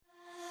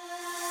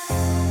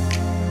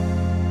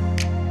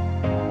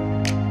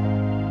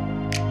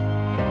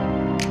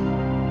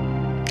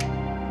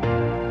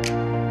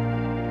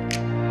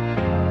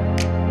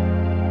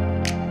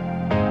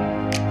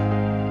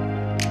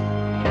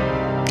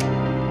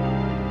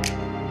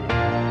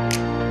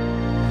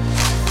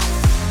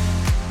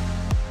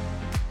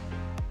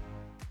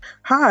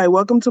Hi,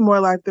 welcome to More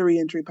Life the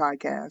Reentry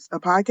Podcast, a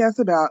podcast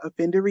about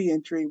offender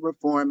reentry,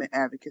 reform, and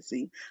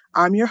advocacy.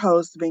 I'm your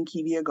host,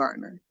 Vankivia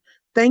Gardner.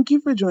 Thank you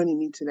for joining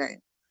me today.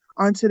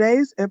 On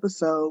today's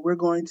episode, we're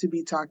going to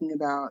be talking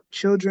about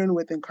children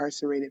with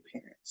incarcerated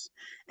parents.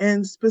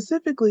 And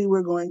specifically,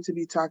 we're going to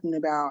be talking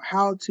about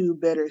how to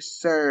better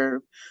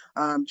serve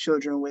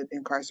children with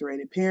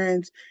incarcerated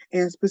parents,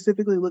 and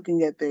specifically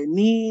looking at their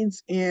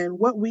needs and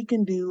what we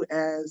can do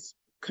as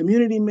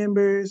community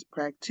members,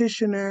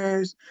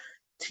 practitioners,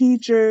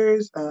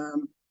 teachers,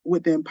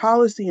 within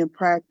policy and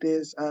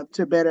practice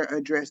to better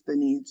address the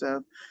needs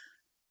of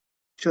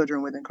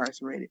children with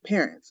incarcerated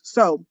parents.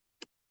 So,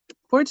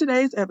 for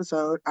today's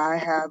episode, I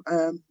have,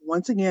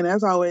 once again,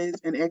 as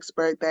always, an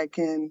expert that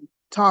can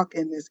talk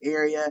in this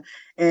area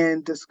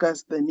and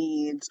discuss the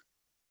needs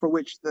for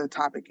which the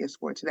topic is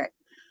for today.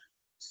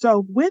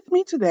 So, with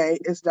me today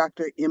is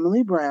Dr.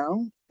 Emily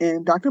Brown,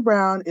 and Dr.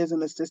 Brown is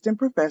an assistant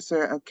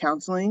professor of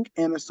counseling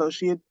and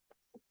associate.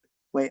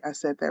 Wait, I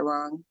said that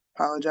wrong.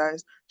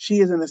 Apologize. She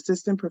is an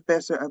assistant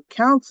professor of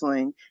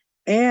counseling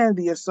and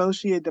the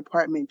associate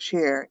department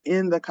chair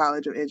in the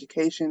College of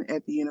Education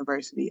at the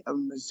University of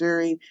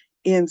Missouri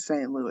in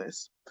St.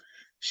 Louis.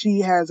 She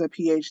has a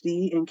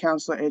PhD in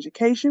counselor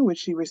education, which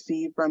she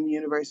received from the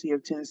University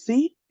of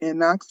Tennessee in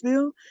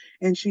Knoxville,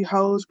 and she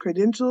holds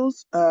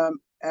credentials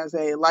as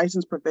a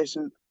licensed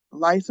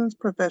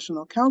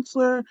professional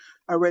counselor,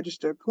 a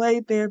registered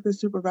play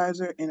therapist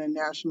supervisor, and a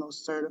national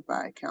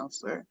certified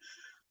counselor.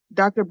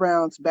 Dr.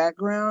 Brown's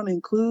background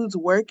includes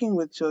working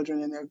with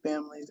children and their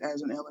families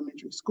as an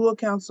elementary school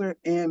counselor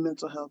and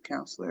mental health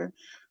counselor.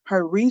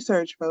 Her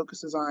research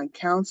focuses on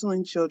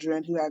counseling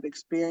children who have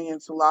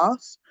experienced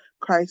loss,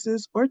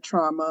 crisis, or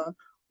trauma,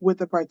 with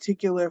a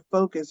particular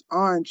focus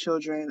on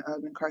children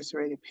of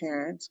incarcerated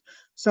parents.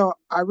 So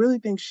I really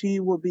think she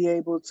will be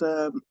able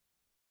to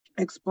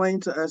explain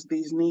to us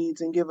these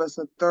needs and give us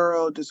a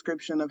thorough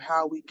description of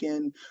how we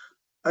can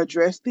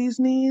address these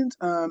needs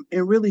and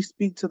really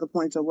speak to the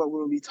points of what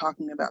we'll be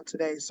talking about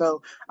today.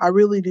 So I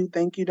really do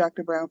thank you,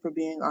 Dr. Brown, for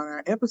being on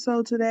our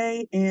episode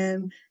today.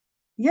 And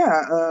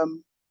yeah,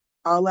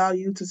 I'll allow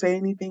you to say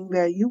anything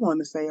that you want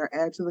to say or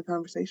add to the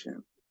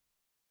conversation.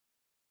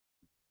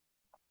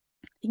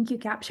 I think you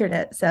captured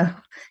it. So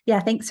yeah,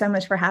 thanks so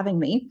much for having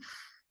me.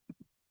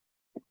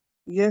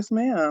 Yes,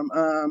 ma'am.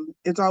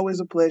 It's always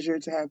a pleasure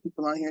to have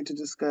people on here to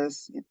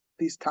discuss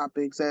these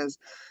topics, as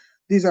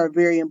these are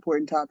very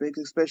important topics,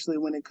 especially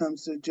when it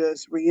comes to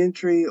just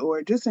reentry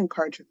or just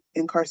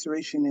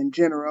incarceration in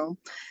general.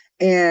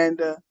 And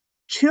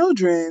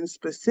children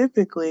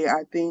specifically,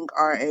 I think,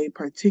 are a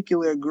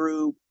particular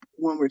group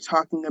when we're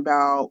talking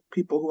about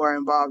people who are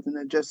involved in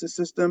the justice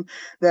system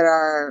that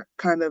are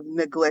kind of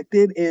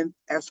neglected in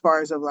as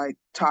far as of like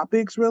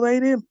topics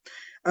related.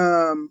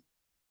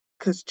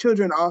 Because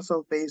children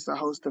also face a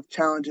host of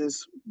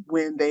challenges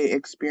when they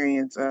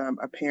experience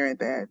a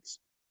parent that's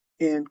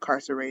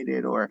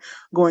incarcerated or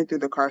going through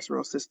the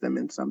carceral system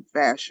in some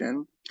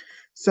fashion.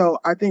 So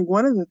I think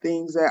one of the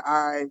things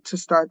to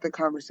start the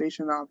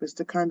conversation off is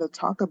to kind of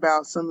talk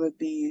about some of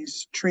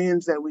these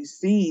trends that we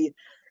see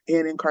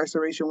in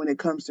incarceration when it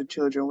comes to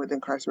children with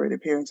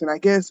incarcerated parents. And I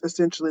guess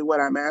essentially what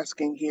I'm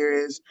asking here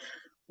is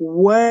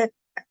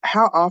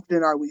how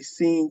often are we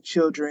seeing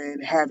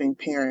children having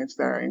parents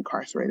that are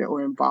incarcerated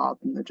or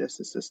involved in the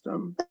justice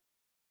system?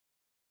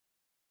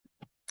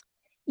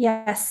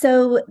 Yeah,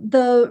 so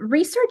the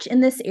research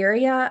in this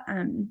area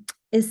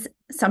is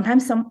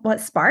sometimes somewhat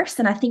sparse.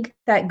 And I think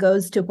that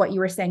goes to what you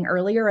were saying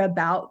earlier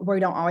about where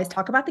we don't always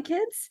talk about the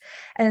kids.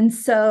 And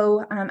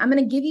so I'm going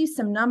to give you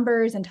some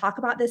numbers and talk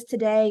about this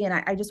today. And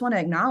I just want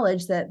to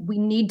acknowledge that we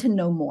need to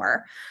know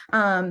more.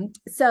 There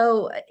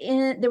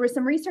was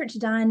some research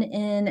done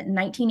in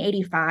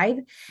 1985.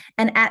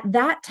 And at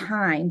that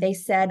time, they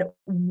said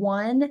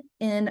 1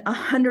 in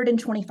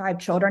 125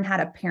 children had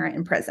a parent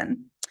in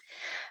prison.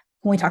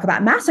 When we talk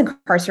about mass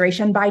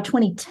incarceration, by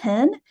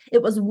 2010,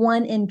 it was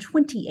 1 in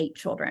 28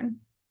 children.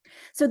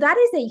 So that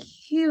is a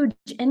huge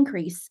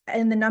increase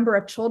in the number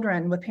of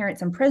children with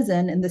parents in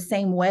prison, in the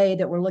same way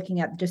that we're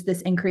looking at just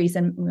this increase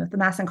in the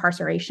mass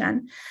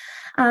incarceration.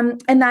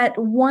 And that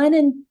 1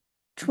 in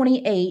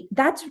 28,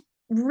 that's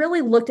really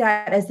looked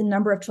at as the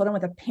number of children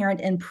with a parent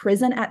in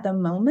prison at the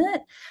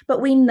moment. But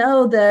we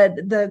know that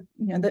the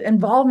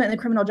involvement in the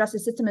criminal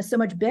justice system is so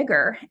much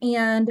bigger.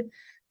 And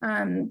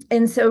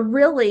so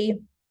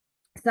really,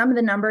 some of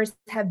the numbers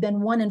have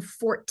been 1 in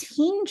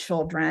 14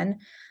 children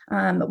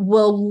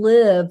will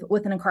live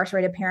with an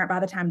incarcerated parent by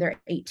the time they're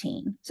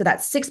 18. So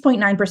that's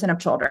 6.9% of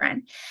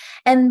children.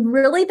 And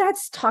really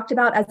that's talked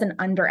about as an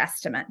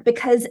underestimate,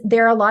 because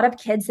there are a lot of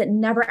kids that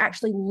never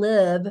actually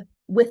live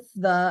with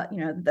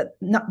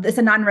it's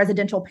a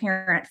non-residential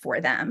parent for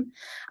them.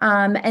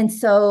 And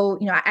so,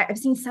 I've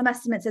seen some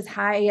estimates as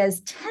high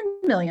as 10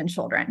 million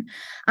children.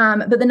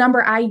 But the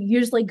number I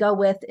usually go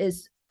with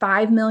is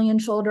 5 million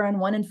children,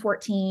 1 in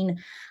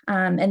 14.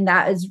 And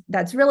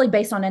that's really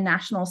based on a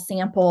national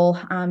sample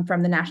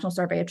from the National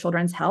Survey of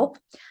Children's Health.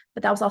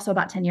 But that was also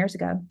about 10 years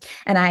ago.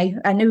 And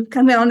I knew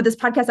coming onto this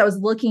podcast, I was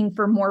looking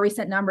for more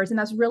recent numbers, and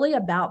that's really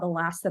about the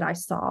last that I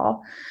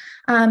saw.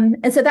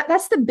 And so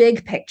that's the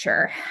big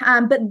picture.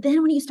 But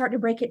then when you start to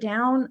break it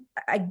down,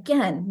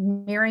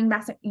 again, mirroring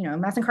mass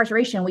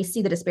incarceration, we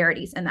see the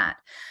disparities in that.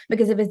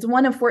 Because if it's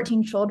 1 of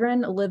 14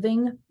 children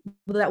living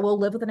that will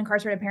live with an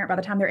incarcerated parent by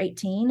the time they're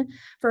 18,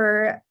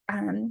 for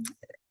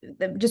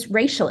just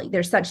racially,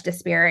 there's such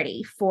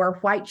disparity. For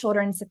white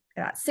children,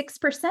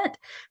 6%.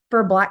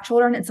 For Black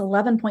children, it's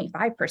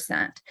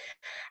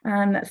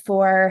 11.5%.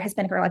 For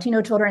Hispanic or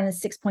Latino children, is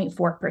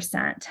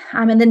 6.4%.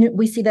 And then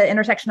we see the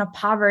intersection of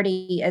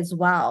poverty as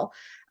well.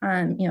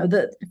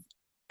 The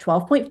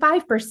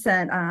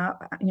 12.5%, are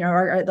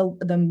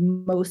the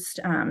most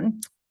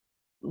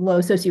low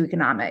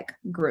socioeconomic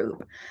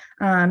group.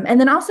 And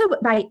then also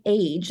by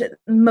age,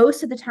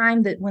 most of the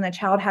time that when a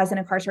child has an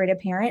incarcerated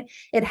parent,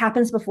 it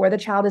happens before the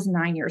child is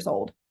 9 years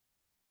old.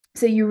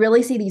 So you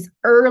really see these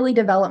early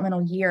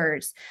developmental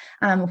years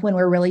when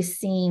we're really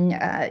seeing,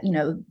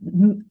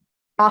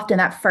 often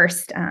that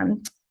first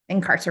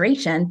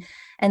incarceration.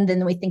 And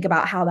then we think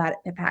about how that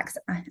impacts.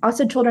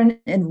 Also, children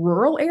in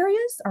rural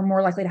areas are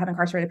more likely to have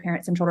incarcerated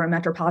parents than children in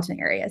metropolitan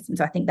areas. And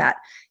so I think that,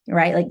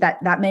 right, like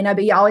that may not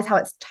be always how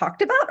it's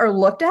talked about or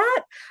looked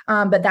at,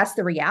 but that's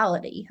the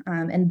reality.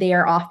 And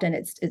there often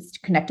it's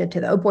connected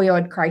to the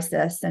opioid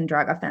crisis and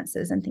drug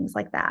offenses and things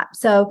like that.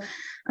 So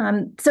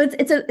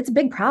it's a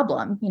big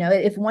problem.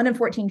 If 1 in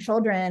 14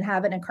 children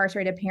have an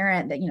incarcerated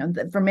parent,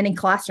 that, for many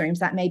classrooms,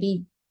 that may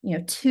be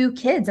 2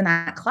 kids in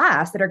that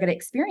class that are going to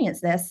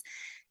experience this.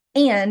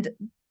 And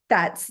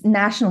that's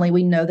nationally,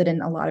 we know that in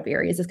a lot of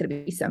areas, it's going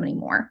to be so many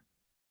more.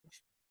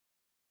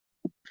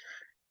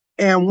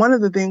 And one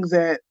of the things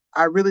that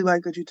I really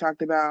like that you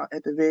talked about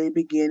at the very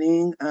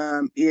beginning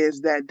is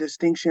that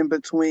distinction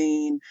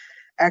between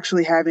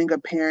actually having a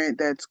parent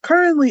that's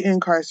currently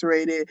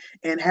incarcerated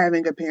and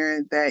having a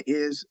parent that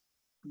is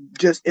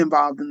just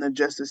involved in the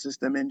justice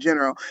system in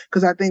general.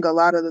 Because I think a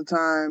lot of the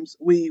times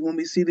when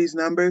we see these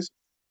numbers,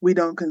 we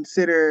don't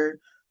consider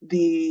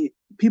the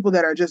people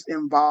that are just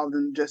involved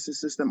in the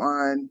justice system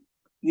on,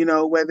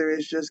 whether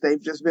it's just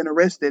they've just been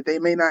arrested. They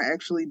may not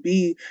actually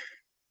be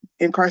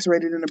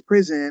incarcerated in a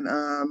prison,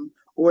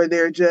 or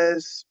they're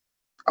just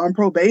on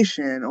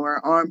probation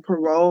or on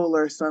parole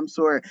or some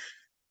sort.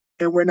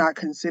 And we're not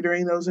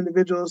considering those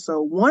individuals.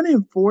 So 1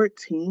 in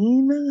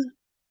 14,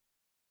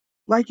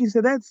 like you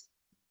said, that's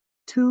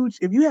 2.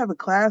 If you have a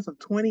class of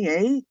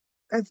 28,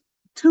 that's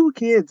 2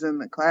 kids in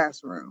the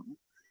classroom.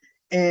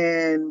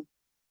 And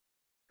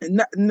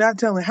not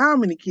telling how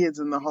many kids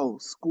in the whole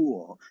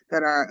school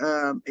that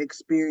are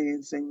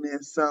experiencing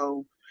this.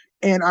 So,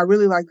 and I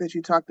really like that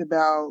you talked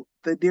about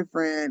the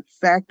different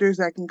factors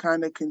that can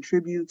kind of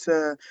contribute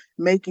to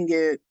making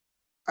it,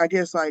 I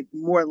guess, like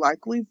more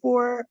likely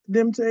for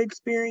them to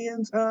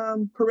experience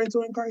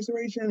parental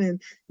incarceration. And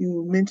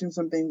you mentioned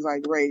some things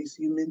like race.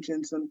 You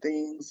mentioned some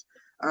things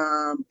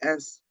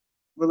as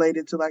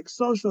related to like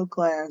social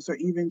class or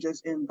even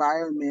just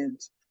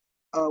environment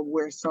of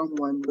where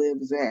someone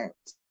lives at.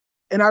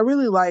 And I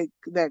really like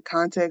that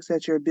context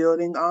that you're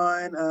building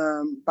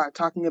on by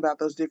talking about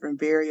those different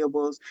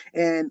variables.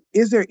 And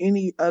is there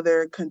any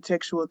other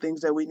contextual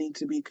things that we need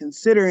to be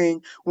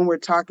considering when we're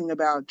talking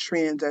about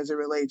trends as it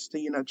relates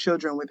to,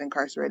 children with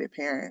incarcerated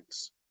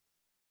parents?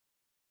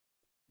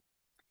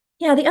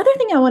 Yeah, the other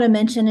thing I want to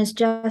mention is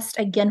just,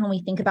 again, when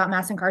we think about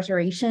mass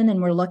incarceration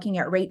and we're looking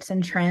at rates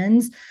and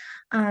trends,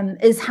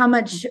 is how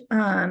much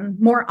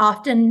more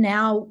often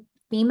now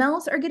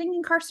females are getting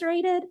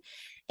incarcerated.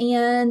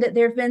 And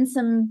there have been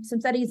some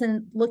studies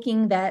in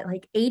looking that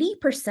like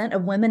 80%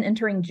 of women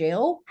entering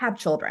jail have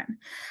children.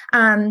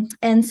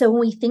 And so when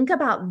we think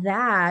about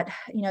that,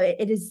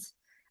 it is,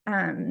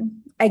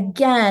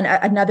 again,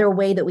 another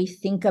way that we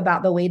think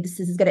about the way this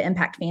is going to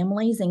impact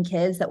families and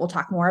kids that we'll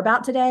talk more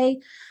about today.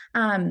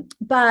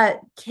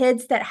 But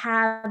kids that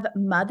have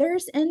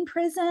mothers in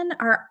prison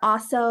are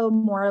also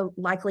more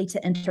likely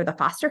to enter the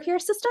foster care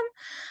system.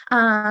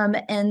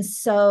 And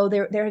so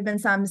there have been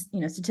some,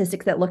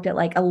 statistics that looked at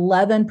like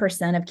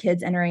 11% of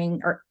kids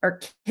entering or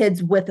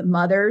kids with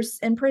mothers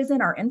in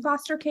prison are in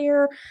foster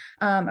care.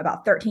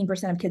 About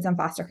 13% of kids in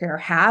foster care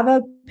have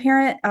a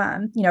parent,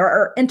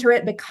 or enter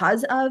it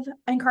because of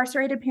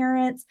incarcerated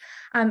parents.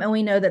 And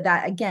we know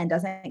that again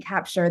doesn't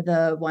capture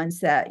the ones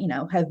that,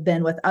 have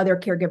been with other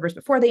caregivers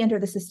before they enter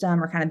the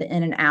system or kind of the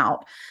in and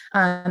out.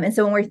 And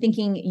so when we're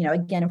thinking,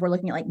 again, if we're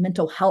looking at like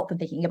mental health and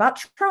thinking about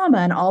trauma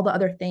and all the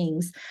other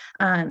things,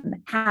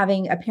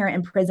 having a parent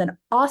in prison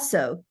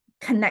also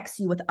connects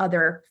you with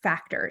other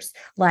factors,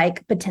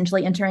 like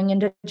potentially entering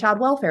into the child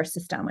welfare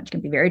system, which can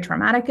be very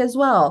traumatic as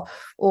well,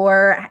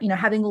 or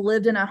having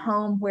lived in a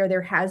home where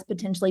there has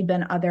potentially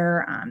been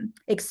other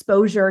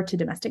exposure to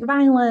domestic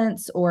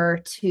violence or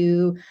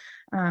to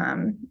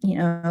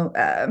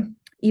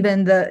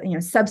even the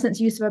substance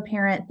use of a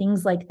parent,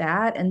 things like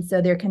that. And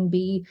so there can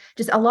be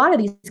just a lot of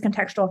these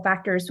contextual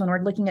factors when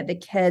we're looking at the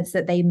kids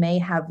that they may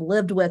have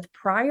lived with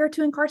prior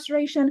to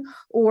incarceration,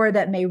 or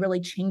that may really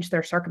change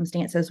their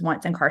circumstances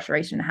once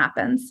incarceration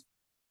happens.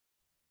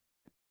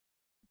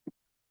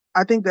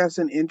 I think that's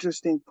an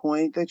interesting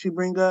point that you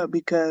bring up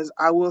because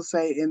I will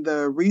say in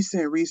the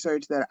recent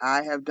research that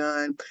I have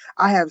done,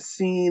 I have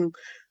seen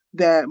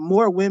that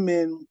more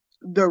women,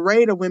 the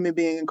rate of women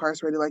being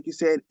incarcerated, like you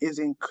said, is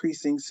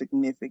increasing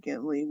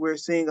significantly. We're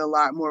seeing a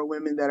lot more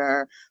women that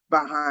are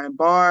behind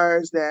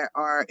bars, that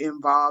are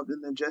involved in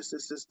the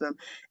justice system.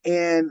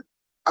 And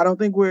I don't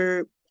think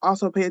we're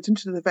also pay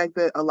attention to the fact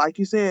that, like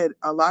you said,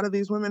 a lot of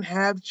these women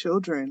have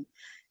children.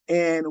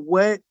 And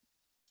what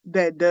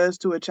that does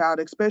to a child,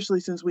 especially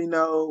since we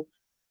know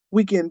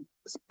we can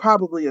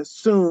probably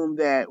assume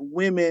that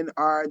women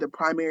are the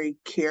primary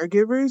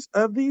caregivers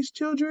of these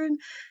children.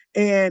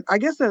 And I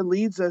guess that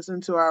leads us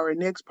into our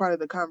next part of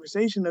the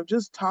conversation of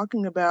just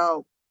talking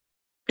about,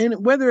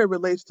 and whether it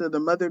relates to the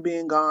mother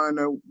being gone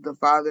or the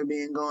father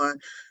being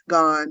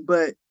gone,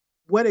 but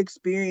what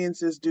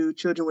experiences do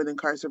children with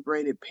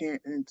incarcerated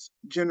parents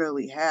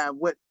generally have?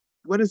 What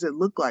does it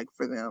look like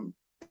for them?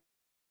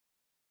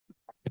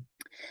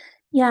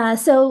 Yeah,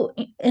 so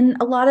in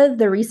a lot of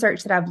the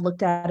research that I've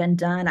looked at and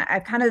done,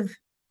 I've kind of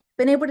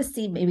been able to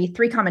see maybe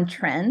three common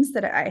trends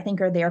that I think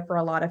are there for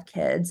a lot of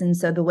kids. And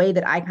so the way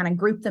that I kind of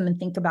group them and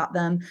think about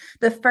them,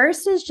 the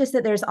first is just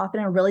that there's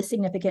often a really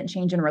significant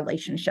change in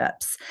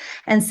relationships.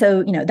 And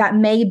so, that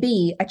may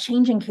be a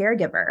change in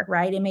caregiver,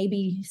 right? It may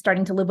be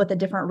starting to live with a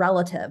different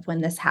relative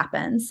when this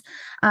happens.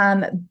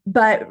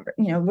 But,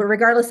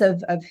 regardless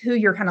of who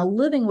you're kind of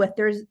living with,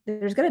 there's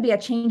going to be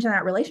a change in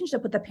that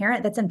relationship with the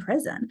parent that's in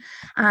prison.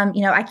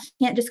 I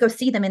can't just go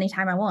see them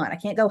anytime I want. I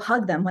can't go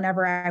hug them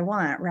whenever I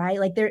want, right?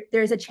 Like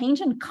there's a change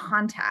in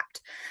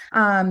contact,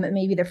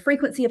 maybe the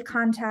frequency of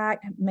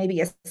contact, maybe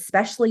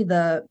especially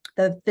the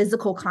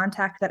physical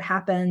contact that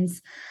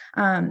happens.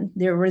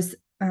 There was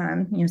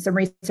some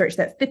research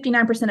that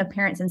 59% of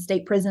parents in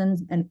state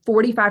prisons and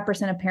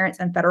 45% of parents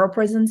in federal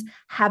prisons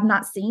have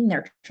not seen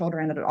their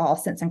children at all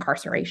since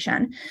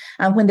incarceration.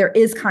 When there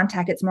is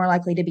contact, it's more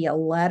likely to be a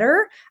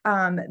letter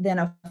than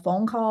a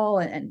phone call,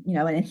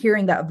 and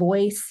hearing that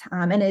voice,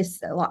 and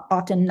is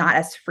often not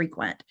as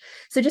frequent.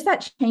 So just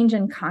that change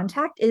in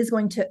contact is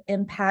going to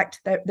impact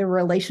the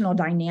relational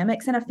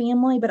dynamics in a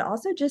family, but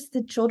also just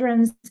the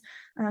children's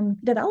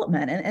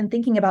development, and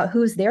thinking about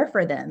who's there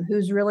for them,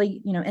 who's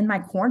really, in my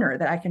corner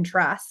that I can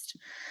trust.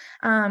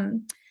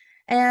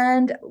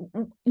 And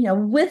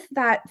with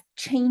that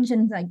change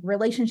in like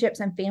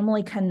relationships and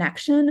family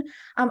connection,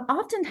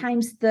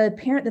 oftentimes the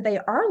parent that they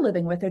are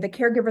living with, or the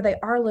caregiver they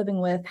are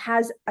living with,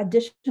 has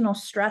additional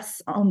stress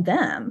on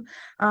them.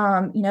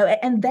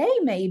 And they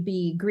may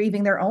be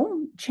grieving their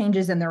own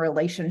changes in their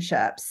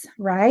relationships,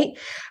 right?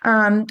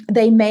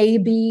 They may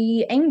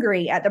be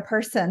angry at the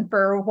person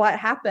for what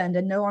happened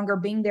and no longer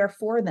being there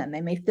for them.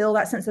 They may feel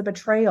that sense of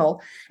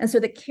betrayal. And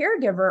so the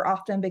caregiver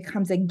often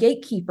becomes a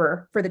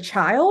gatekeeper for the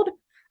child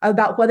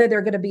about whether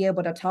they're going to be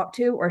able to talk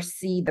to or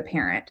see the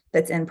parent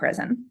that's in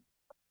prison.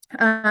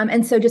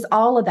 And so just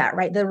all of that,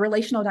 right? The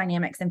relational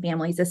dynamics in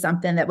families is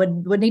something that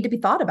would need to be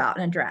thought about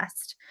and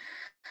addressed.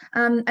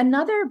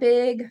 Another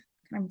big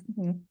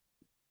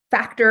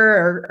factor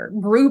or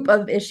group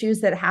of issues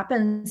that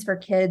happens for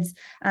kids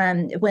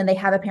when they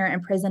have a parent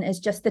in prison is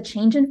just the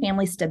change in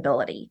family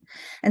stability.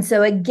 And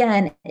so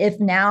again, if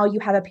now you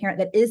have a parent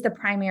that is the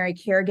primary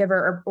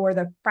caregiver,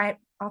 or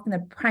often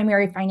the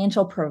primary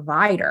financial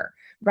provider,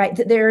 right?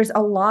 There's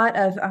a lot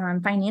of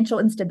financial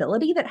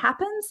instability that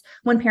happens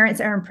when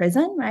parents are in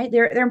prison, right?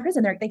 They're in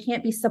prison. They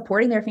can't be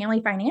supporting their family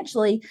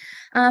financially.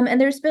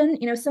 And there's been,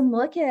 some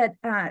look at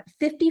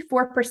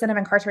 54% of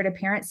incarcerated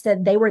parents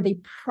said they were the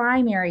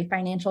primary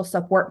financial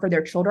support for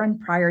their children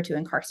prior to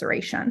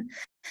incarceration.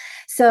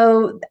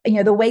 So,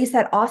 the ways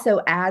that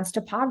also adds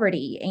to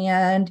poverty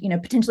and,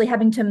 potentially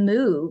having to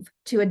move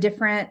to a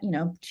different,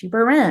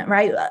 cheaper rent,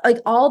 right? Like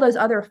all those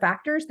other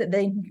factors that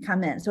they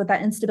come in. So with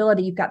that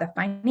instability, you've got the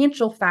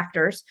financial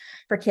factors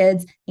for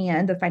kids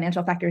and the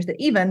financial factors that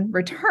even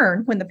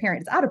return when the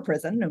parent is out of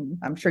prison. And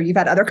I'm sure you've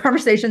had other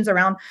conversations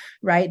around,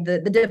 right, the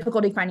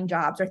difficulty finding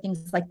jobs or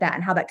things like that,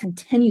 and how that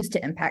continues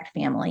to impact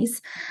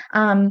families.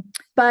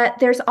 But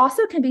there's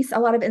also can be a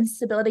lot of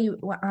instability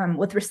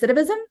with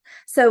recidivism.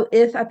 So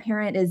if a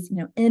parent is,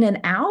 in and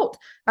out,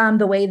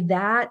 the way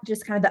that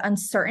just kind of the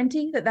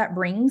uncertainty that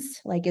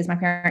brings, like, is my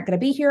parent going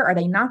to be here? Are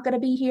they not going to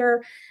be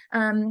here?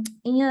 And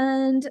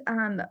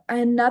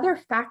another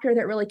factor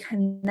that really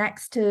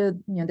connects to,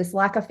 this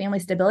lack of family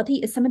stability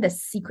is some of the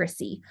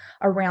secrecy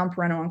around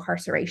parental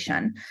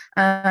incarceration.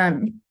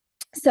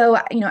 So,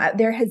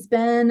 there has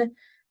been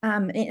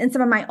in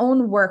some of my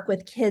own work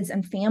with kids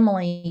and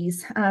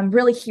families,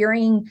 really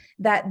hearing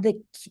that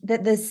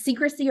the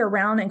secrecy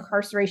around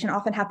incarceration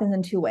often happens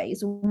in two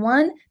ways.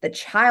 One, the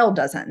child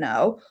doesn't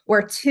know,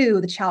 or two,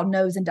 the child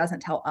knows and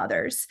doesn't tell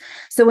others.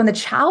 So when the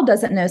child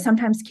doesn't know,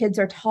 sometimes kids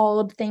are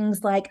told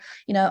things like,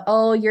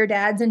 oh, your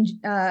dad's in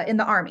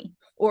the Army,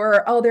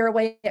 or, oh, they're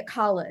away at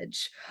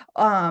college,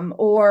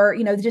 or,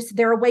 just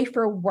they're away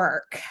for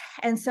work.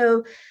 And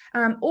so,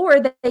 or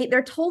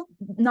they're told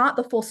not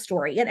the full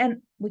story.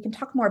 And we can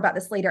talk more about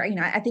this later.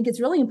 I think it's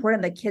really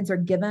important that kids are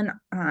given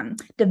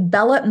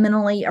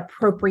developmentally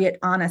appropriate,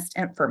 honest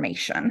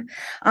information.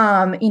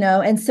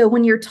 And so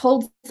when you're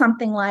told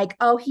something like,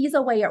 oh, he's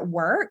away at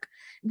work,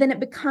 then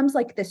it becomes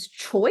like this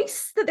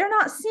choice that they're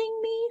not seeing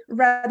me,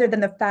 rather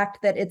than the fact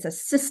that it's a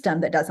system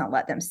that doesn't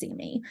let them see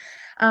me.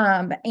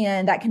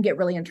 And that can get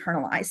really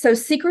internalized. So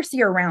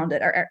secrecy around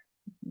it, or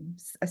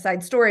a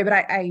side story, but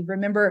I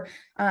remember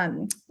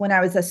when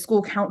I was a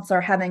school counselor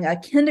having a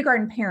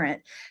kindergarten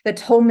parent that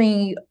told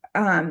me,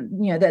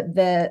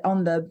 that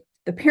on the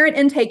parent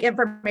intake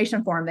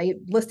information form, they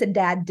listed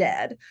dad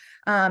dead,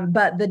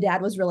 but the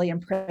dad was really in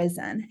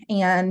prison.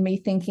 And me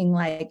thinking,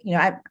 like,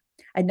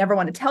 I never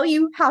want to tell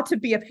you how to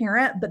be a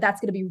parent, but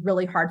that's going to be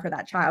really hard for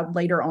that child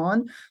later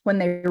on when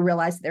they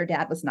realize their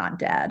dad was not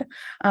dead.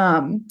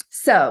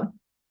 So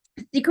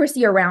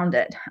secrecy around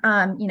it,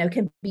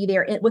 can be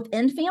there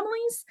within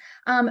families,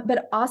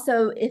 but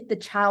also if the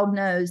child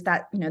knows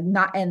that,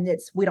 not, and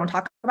we don't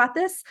talk about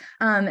this,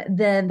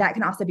 then that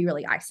can also be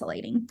really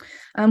isolating,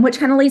 which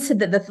kind of leads to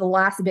the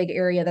last big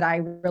area that I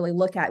really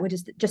look at, which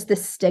is just the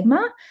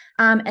stigma,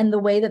 and the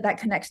way that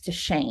connects to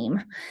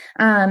shame.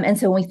 And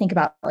so when we think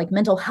about like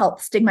mental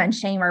health, stigma and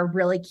shame are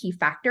really key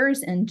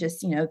factors in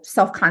just,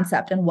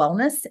 self-concept and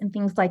wellness and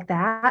things like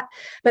that.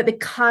 But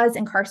because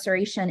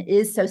incarceration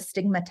is so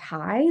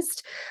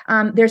stigmatized,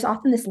 there's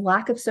often this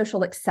lack of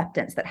social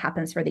acceptance that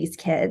happens for these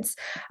kids.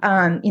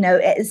 Some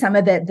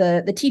of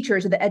the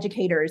teachers or the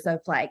educators of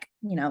like,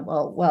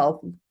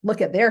 well, look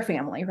at their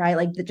family, right?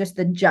 Like just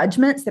the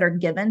judgments that are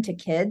given to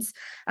kids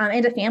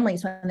and to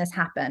families when this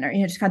happened, or,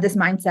 just kind of this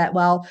mindset,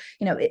 well,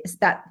 it's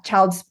that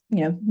child's,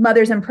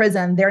 mother's in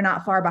prison, they're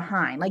not far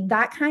behind. Like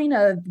that kind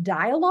of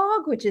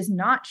dialogue, which is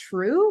not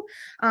true,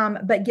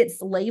 but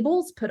gets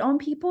labels put on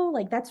people,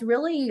 like that's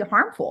really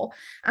harmful.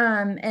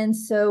 And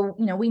so,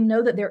 we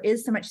know that there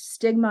is so much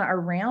stigma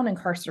around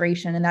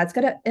incarceration, and that's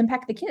going to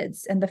impact the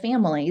kids and the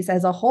families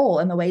as a whole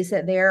in the ways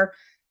that they're,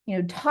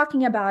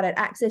 talking about it,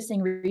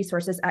 accessing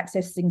resources,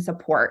 accessing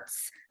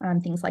supports,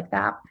 things like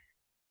that.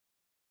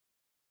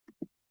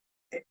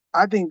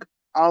 I think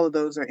all of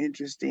those are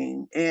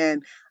interesting.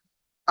 And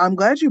I'm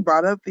glad you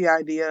brought up the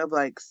idea of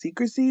like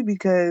secrecy,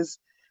 because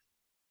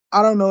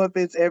I don't know if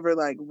it's ever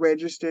like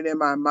registered in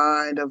my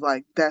mind of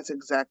like that's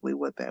exactly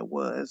what that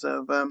was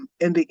of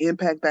and the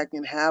impact that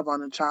can have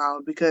on a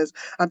child, because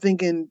I'm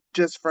thinking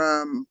just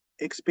from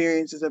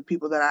experiences of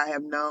people that I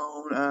have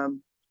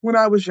known when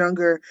I was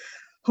younger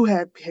who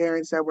had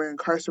parents that were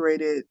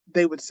incarcerated,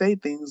 they would say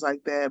things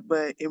like that,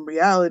 but in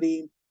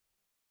reality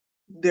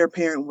their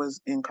parent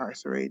was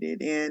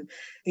incarcerated. And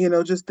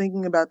just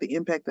thinking about the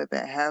impact that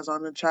that has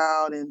on a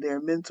child and their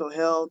mental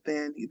health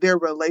and their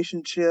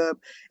relationship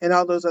and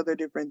all those other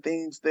different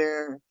things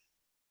there,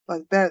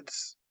 like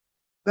that's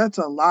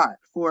a lot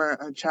for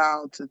a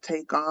child to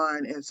take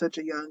on at such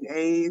a young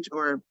age,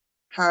 or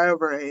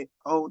however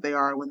old they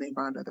are when they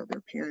find out that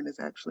their parent is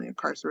actually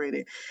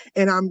incarcerated.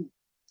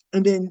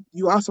 And then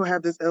you also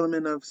have this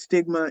element of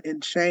stigma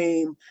and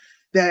shame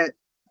that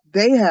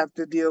they have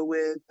to deal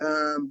with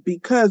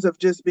because of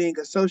just being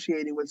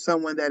associated with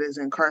someone that is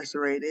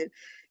incarcerated.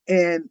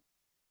 And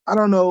I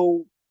don't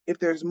know if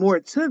there's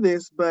more to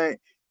this, but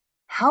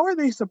how are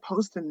they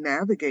supposed to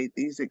navigate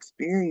these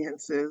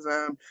experiences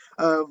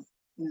of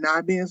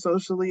not being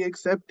socially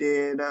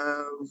accepted,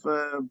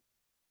 of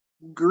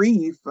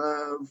grief,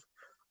 of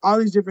all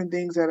these different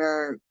things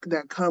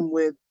that come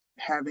with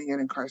having an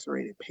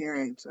incarcerated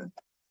parent?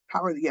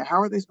 How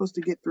are they supposed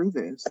to get through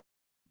this?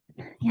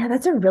 Yeah,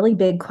 that's a really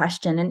big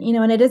question. And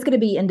it is going to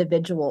be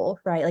individual,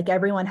 right? Like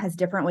everyone has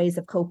different ways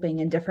of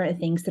coping and different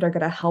things that are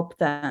going to help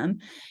them.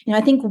 I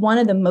think one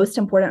of the most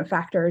important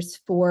factors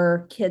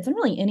for kids and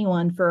really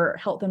anyone for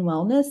health and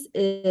wellness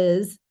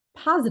is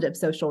positive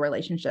social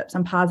relationships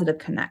and positive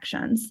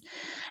connections.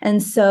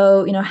 And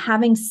so,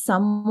 having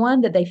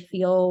someone that they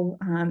feel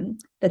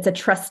that's a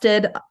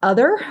trusted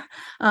other,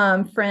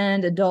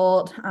 friend,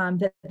 adult,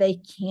 that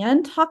they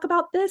can talk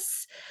about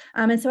this.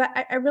 And so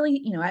I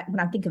really, when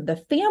I think of the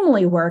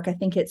family work, I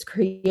think it's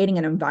creating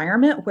an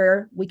environment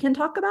where we can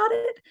talk about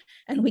it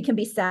and we can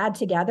be sad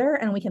together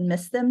and we can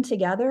miss them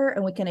together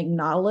and we can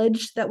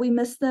acknowledge that we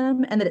miss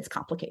them and that it's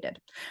complicated,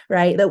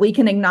 right? That we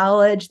can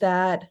acknowledge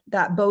that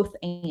both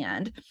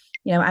and,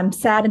 I'm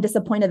sad and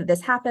disappointed that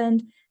this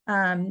happened.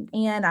 And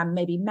I'm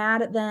maybe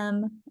mad at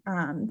them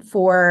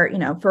for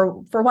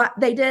what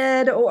they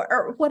did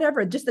or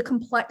whatever. Just the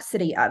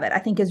complexity of it, I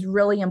think, is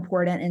really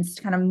important in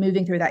kind of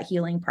moving through that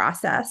healing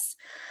process.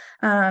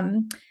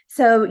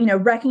 So,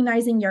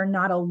 recognizing you're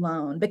not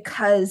alone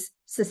because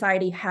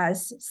society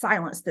has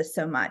silenced this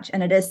so much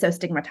and it is so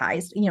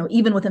stigmatized,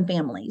 even within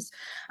families.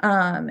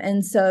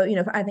 And so,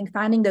 I think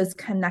finding those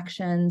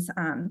connections,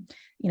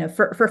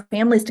 for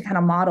families to kind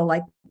of model,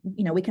 like,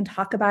 we can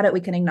talk about it,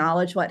 we can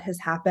acknowledge what has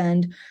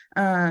happened,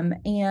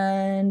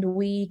 and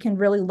we can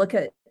really look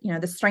at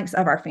the strengths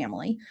of our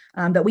family,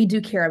 that we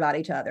do care about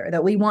each other,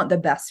 that we want the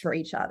best for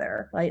each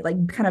other, right?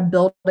 Like kind of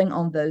building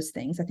on those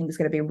things, I think is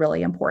going to be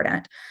really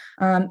important.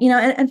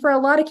 And for a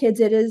lot of kids,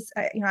 it is,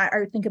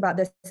 I think about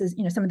this as,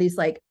 some of these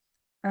like,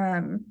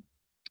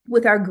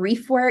 with our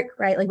grief work,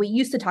 right? Like we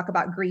used to talk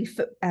about grief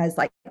as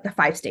like the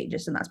 5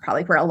 stages, and that's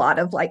probably where a lot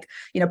of like,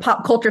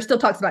 pop culture still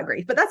talks about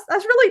grief, but that's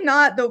really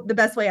not the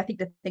best way I think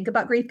to think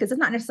about grief, because it's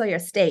not necessarily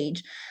a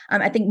stage.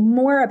 I think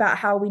more about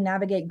how we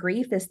navigate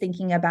grief is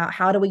thinking about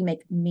how do we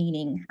make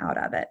meaning out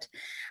of it.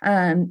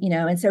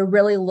 And so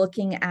really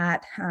looking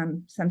at,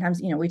 sometimes,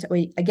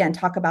 we again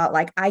talk about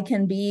like, I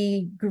can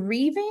be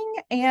grieving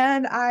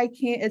and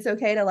it's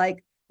okay to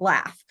like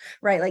laugh,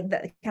 right? Like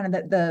the kind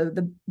of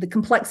the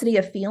complexity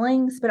of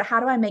feelings, but how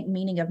do I make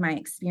meaning of my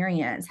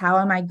experience? How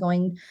am I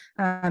going,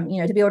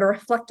 to be able to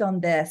reflect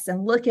on this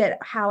and look at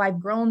how I've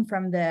grown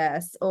from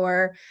this,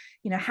 or,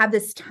 have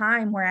this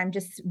time where I'm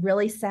just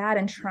really sad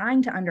and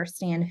trying to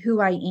understand who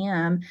I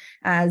am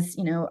as,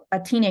 a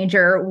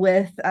teenager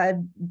with a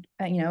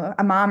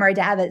mom or a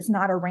dad that's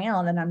not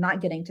around and I'm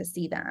not getting to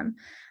see them.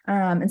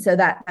 And so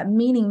that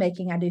meaning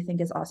making, I do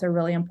think, is also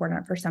really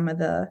important for some of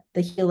the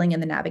healing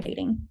and the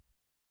navigating.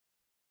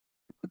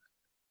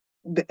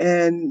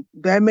 And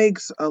that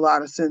makes a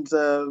lot of sense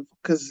of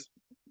because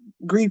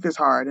grief is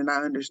hard, and I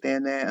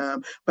understand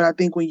that. But I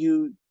think when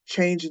you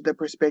change the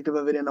perspective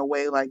of it in a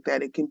way like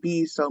that, it can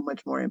be so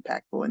much more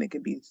impactful and it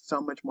can be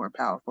so much more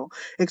powerful,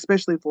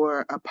 especially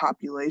for a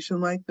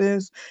population like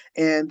this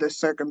and the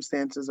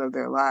circumstances of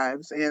their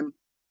lives. And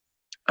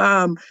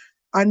um,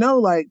 I know,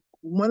 like,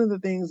 one of the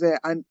things that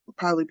I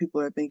probably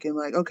people are thinking,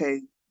 like,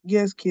 okay,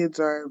 yes,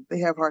 they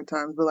have hard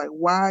times, but like,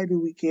 why do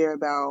we care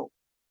about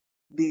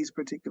these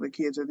particular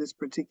kids or this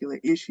particular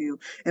issue?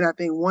 And I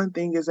think one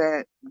thing is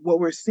that what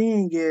we're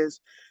seeing is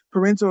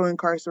parental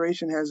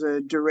incarceration has a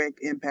direct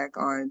impact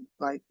on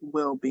like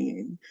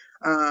well-being.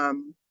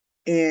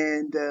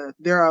 And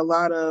there are a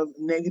lot of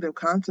negative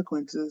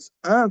consequences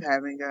of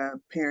having a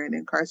parent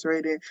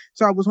incarcerated.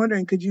 So I was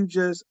wondering, could you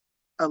just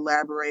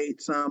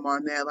elaborate some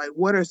on that? Like,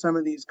 what are some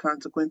of these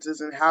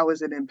consequences and how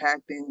is it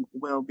impacting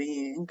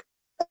well-being?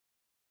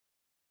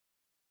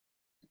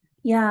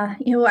 Yeah,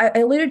 I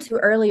alluded to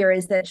earlier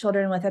is that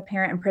children with a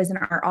parent in prison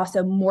are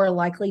also more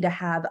likely to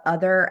have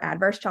other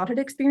adverse childhood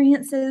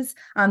experiences.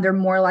 They're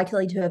more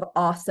likely to have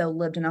also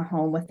lived in a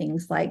home with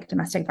things like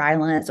domestic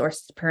violence or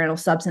parental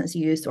substance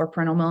use or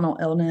parental mental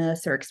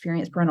illness or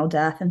experienced parental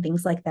death and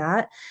things like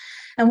that.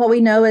 And what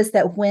we know is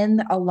that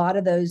when a lot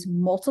of those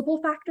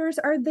multiple factors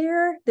are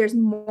there, there's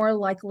more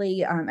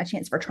likely a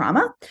chance for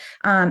trauma,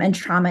 and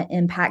trauma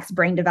impacts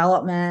brain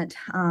development,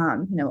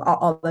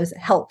 all those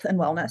health and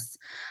wellness.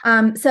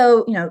 So,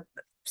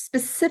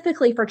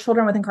 specifically for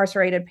children with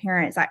incarcerated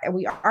parents,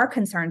 we are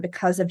concerned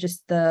because of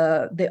just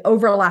the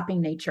overlapping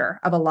nature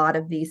of a lot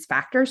of these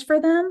factors for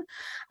them.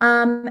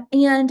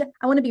 And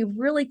I want to be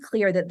really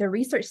clear that the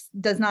research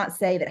does not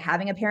say that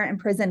having a parent in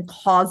prison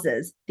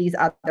causes these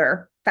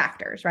other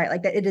factors, right?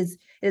 Like that it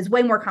is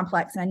way more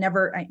complex. And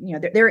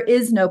there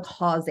is no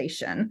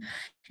causation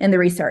in the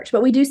research,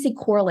 but we do see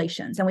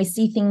correlations, and we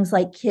see things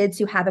like kids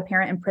who have a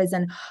parent in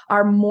prison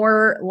are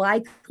more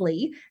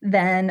likely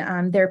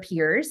than their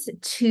peers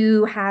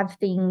to have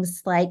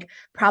things like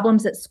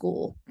problems at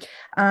school,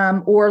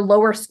 or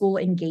lower school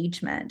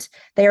engagement.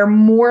 They are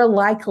more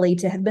likely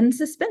to have been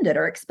suspended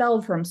or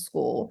expelled from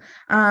school.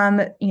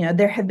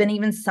 There have been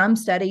even some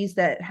studies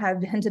that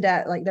have hinted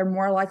at like they're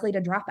more likely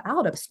to drop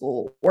out of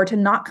school or to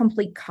not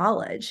complete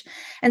college.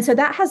 And so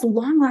that has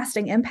long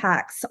lasting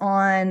impacts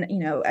on,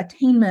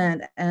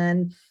 attainment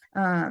and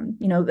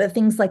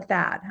things like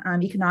that,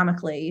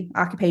 economically,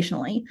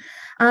 occupationally.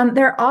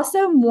 They're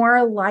also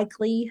more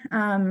likely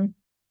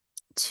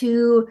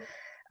to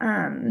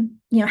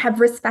have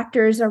risk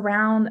factors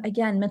around,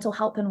 again, mental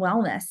health and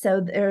wellness. So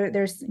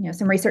there's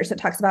some research that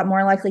talks about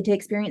more likely to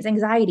experience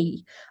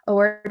anxiety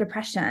or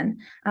depression.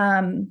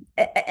 And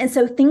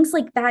so things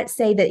like that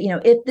say that,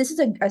 if this is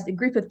a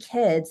group of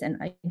kids, and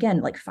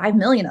again, like 5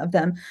 million of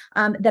them,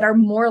 that are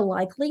more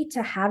likely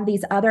to have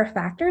these other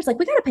factors, like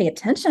we got to pay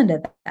attention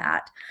to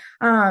that.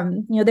 I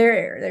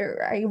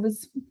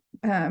was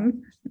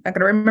not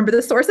going to remember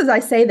the sources I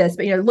say this,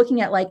 but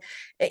looking at like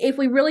if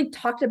we really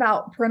talked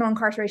about parental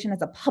incarceration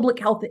as a public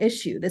health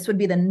issue, this would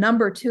be the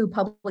 #2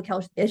 public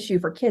health issue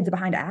for kids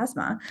behind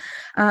asthma.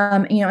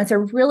 And so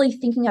really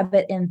thinking of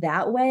it in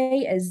that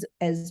way as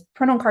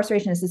parental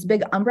incarceration is this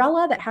big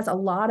umbrella that has a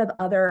lot of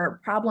other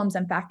problems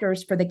and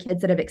factors for the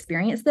kids that have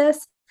experienced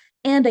this.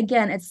 And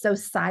again, it's so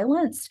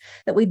silenced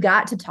that we've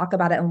got to talk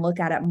about it and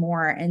look at it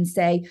more and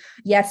say,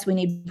 yes, we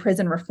need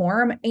prison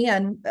reform.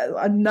 And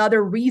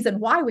another reason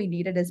why we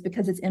need it is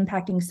because it's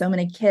impacting so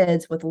many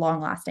kids with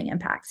long lasting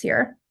impacts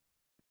here.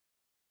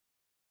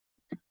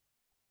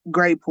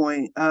 Great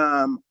point.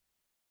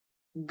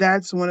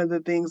 That's one of the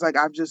things like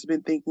I've just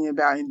been thinking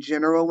about in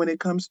general when it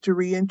comes to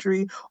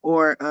reentry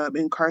or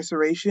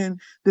incarceration.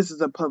 This is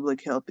a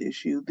public health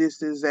issue.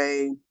 This is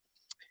a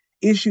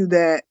issue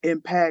that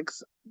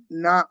impacts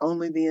not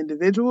only the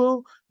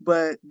individual,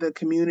 but the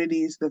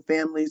communities, the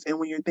families. And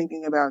when you're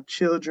thinking about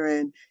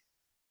children,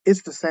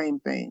 it's the same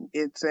thing.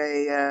 It's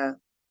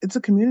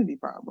a community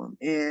problem,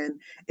 and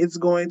it's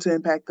going to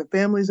impact the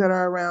families that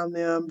are around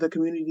them, the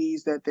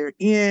communities that they're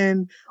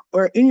in,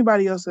 or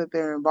anybody else that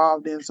they're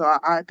involved in. So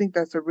I think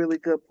that's a really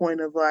good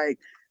point of like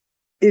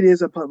it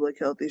is a public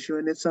health issue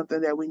and it's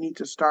something that we need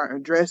to start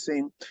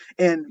addressing.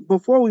 And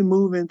before we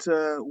move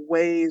into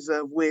ways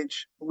of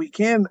which we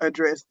can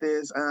address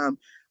this,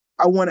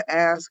 I want to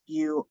ask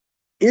you,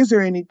 is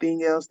there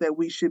anything else that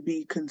we should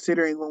be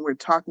considering when we're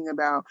talking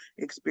about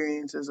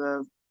experiences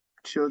of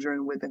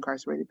children with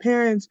incarcerated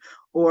parents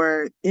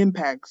or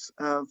impacts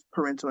of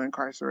parental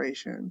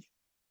incarceration?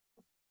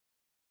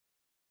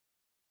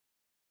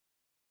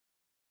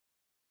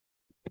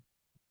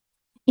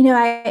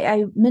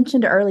 I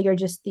mentioned earlier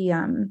just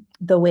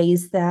the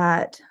ways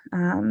that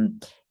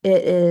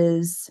it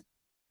is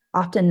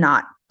often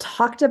not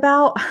talked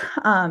about,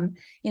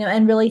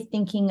 and really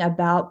thinking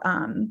about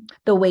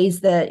the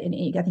ways that, and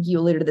I think you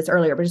alluded to this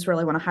earlier, but just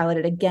really want to highlight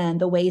it again,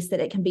 the ways that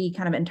it can be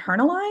kind of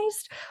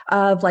internalized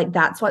of like,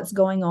 that's what's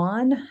going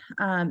on.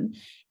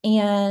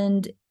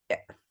 And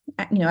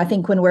I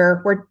think when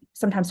we're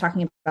sometimes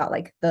talking about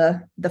like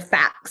the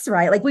facts,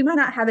 right? Like we might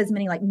not have as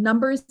many like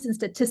numbers and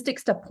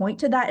statistics to point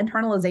to that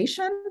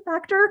internalization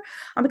factor,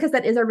 because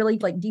that is a really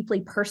like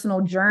deeply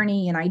personal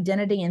journey and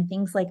identity and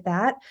things like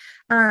that.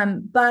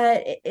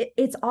 But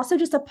it's also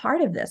just a part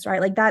of this,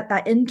 right? Like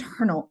that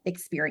internal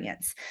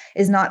experience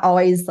is not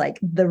always like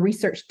the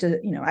research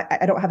to,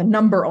 I don't have a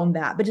number on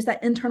that, but just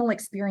that internal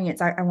experience,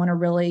 I want to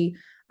really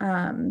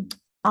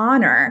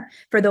honor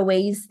for the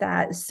ways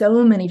that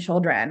so many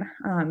children,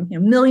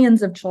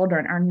 millions of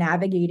children are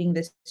navigating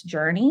this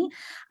journey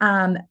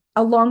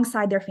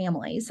alongside their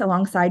families,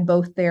 alongside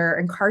both their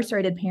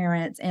incarcerated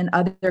parents and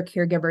other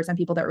caregivers and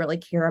people that really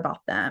care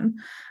about them.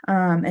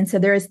 And so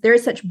there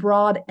is such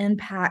broad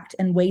impact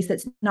in ways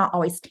that's not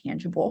always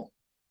tangible.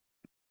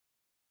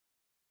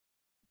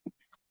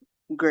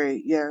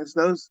 Great. Yes,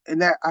 those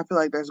and that I feel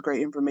like that's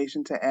great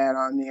information to add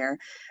on there.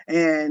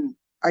 And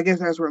I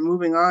guess as we're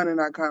moving on in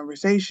our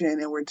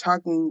conversation and we've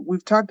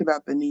talked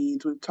about the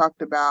needs, we've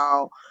talked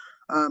about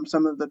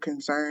some of the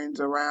concerns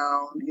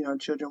around,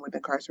 children with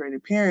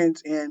incarcerated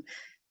parents, and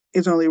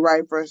it's only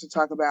right for us to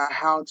talk about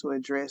how to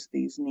address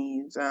these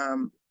needs.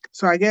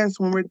 So I guess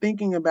when we're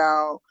thinking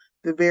about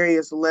the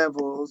various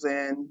levels,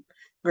 and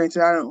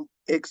granted, I don't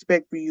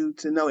expect for you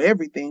to know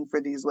everything for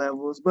these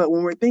levels, but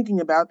when we're thinking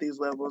about these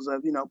levels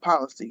of,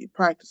 policy,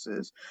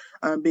 practices,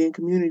 being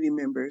community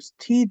members,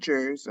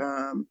 teachers,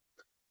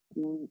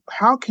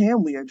 how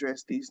can we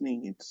address these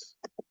needs?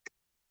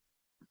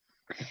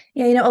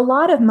 Yeah, a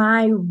lot of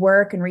my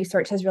work and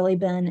research has really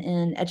been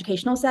in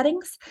educational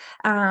settings,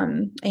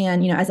 and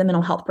as a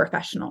mental health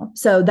professional.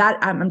 So that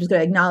I'm just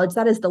going to acknowledge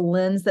that is the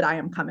lens that I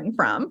am coming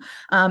from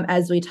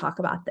as we talk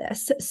about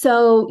this.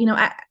 So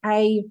I'm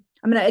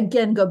going to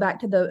again go back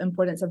to the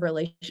importance of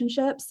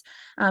relationships.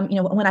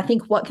 When I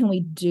think what can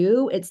we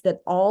do, it's that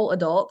all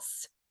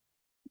adults,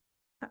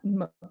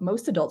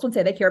 most adults would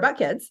say they care about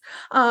kids,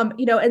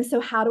 and so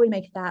how do we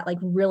make that like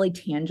really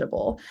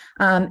tangible?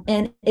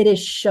 And it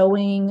is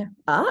showing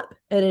up,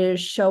 it is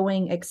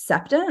showing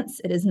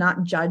acceptance, it is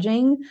not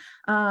judging,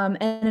 and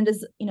it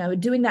is,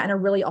 doing that in a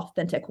really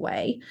authentic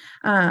way.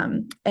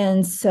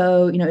 And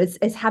so,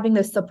 it's having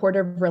those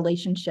supportive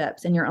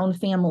relationships in your own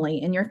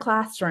family, in your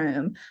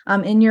classroom,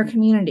 in your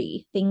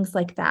community, things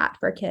like that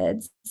for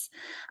kids.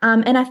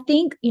 And I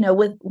think,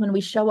 when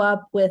we show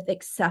up with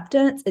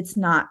acceptance, it's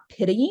not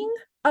pitying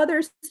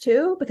others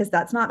too, because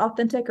that's not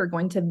authentic or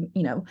going to,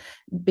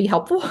 be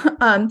helpful.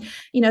 So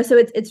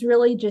it's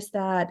really just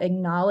that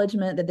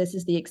acknowledgement that this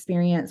is the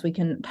experience. We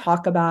can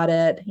talk about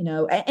it,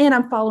 and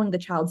I'm following the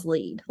child's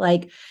lead.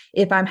 Like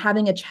if I'm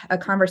having a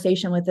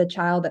conversation with a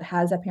child that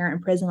has a parent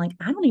in prison, like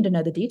I don't need to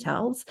know the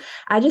details.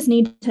 I just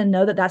need to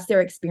know that that's their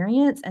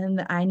experience,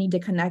 and I need to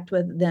connect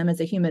with them as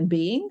a human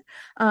being.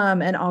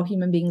 And all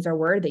human beings are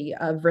worthy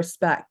of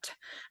respect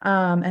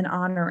and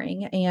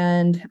honoring.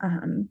 And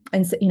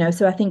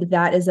so I think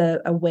that is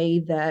a way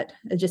that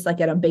just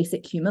like at a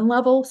basic human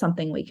level,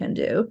 something we can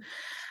do.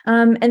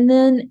 And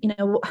then,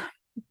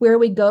 where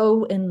we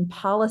go in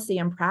policy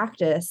and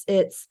practice,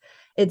 it's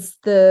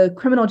the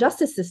criminal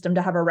justice system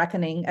to have a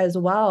reckoning as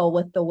well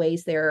with the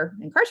ways they're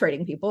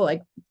incarcerating people,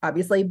 like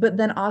obviously, but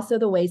then also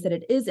the ways that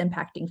it is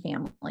impacting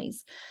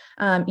families.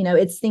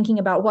 It's thinking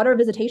about what are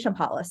visitation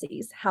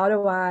policies? How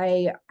do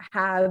I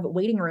have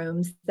waiting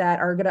rooms that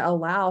are going to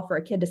allow for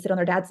a kid to sit on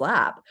their dad's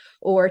lap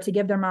or to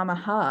give their mom a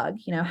hug?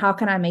 How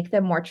can I make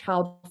them more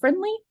child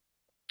friendly?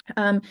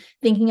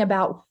 Thinking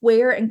about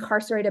where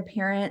incarcerated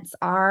parents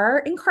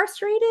are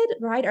incarcerated,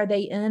 right? Are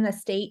they in a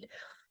state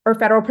or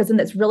federal prison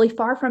that's really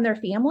far from their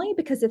family?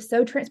 Because if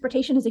so,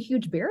 transportation is a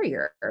huge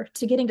barrier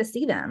to getting to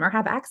see them or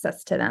have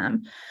access to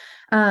them.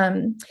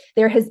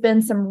 There has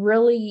been some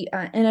really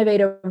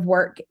innovative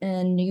work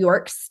in New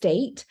York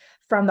State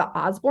from the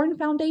Osborne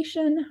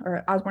Foundation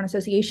or Osborne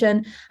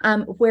Association,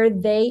 where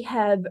they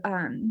have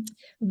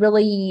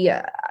really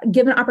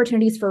given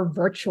opportunities for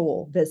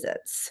virtual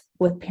visits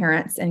with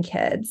parents and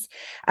kids.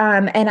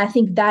 And I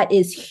think that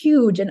is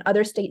huge, and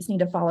other states need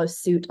to follow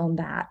suit on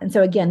that. And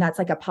so, again, that's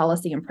like a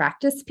policy and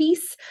practice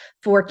piece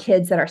for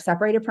kids that are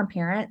separated from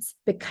parents,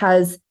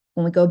 because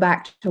when we go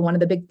back to one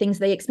of the big things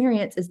they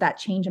experience is that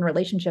change in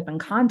relationship and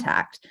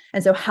contact.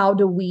 And so how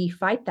do we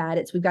fight that?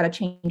 It's we've got to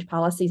change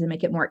policies and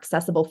make it more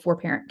accessible for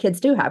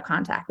kids to have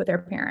contact with their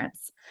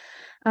parents.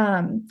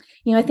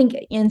 I think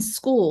in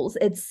schools,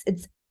 it's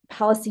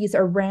policies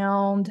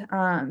around,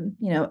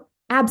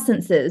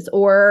 absences,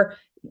 or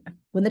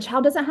when the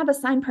child doesn't have a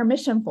signed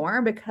permission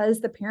form because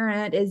the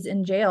parent is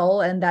in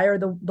jail and they are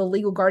the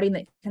legal guardian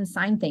that can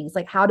sign things.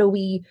 Like, how do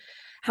we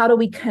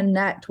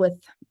connect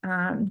with,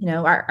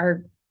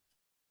 our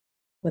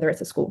whether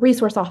it's a school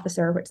resource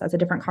officer, which that's a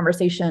different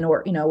conversation,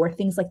 or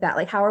things like that.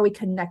 Like, how are we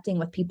connecting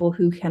with people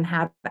who can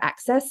have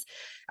access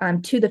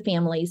to the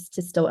families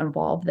to still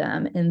involve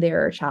them in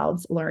their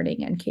child's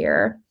learning and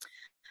care?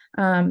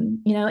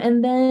 And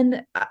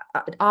then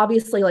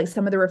obviously, like,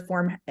 some of the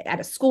reform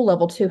at a school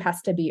level too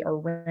has to be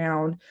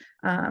around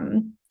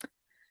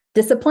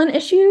discipline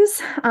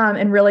issues,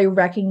 and really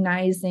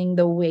recognizing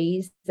the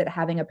ways that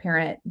having a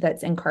parent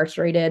that's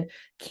incarcerated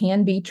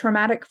can be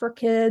traumatic for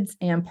kids.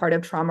 And part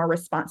of trauma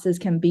responses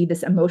can be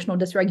this emotional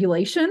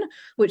dysregulation,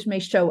 which may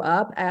show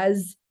up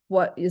as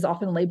what is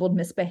often labeled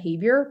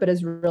misbehavior, but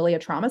is really a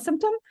trauma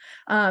symptom.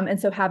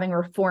 And so having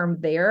reform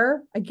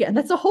there, again,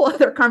 that's a whole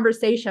other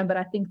conversation, but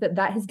I think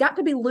that has got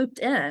to be looped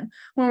in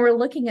when we're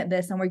looking at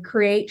this and we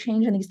create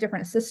change in these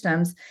different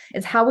systems.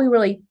 Is how we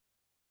really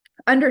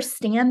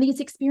understand these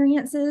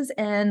experiences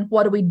and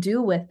what do we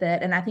do with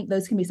it. And I think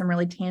those can be some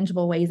really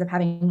tangible ways of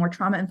having more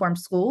trauma-informed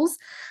schools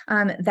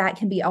that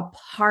can be a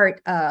part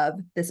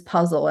of this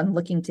puzzle and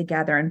looking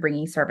together and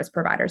bringing service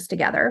providers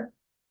together.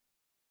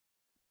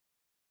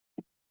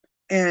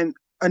 And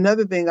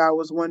another thing I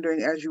was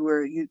wondering as you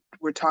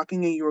were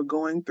talking and you were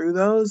going through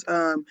those,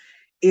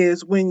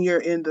 is when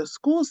you're in the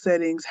school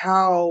settings,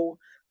 how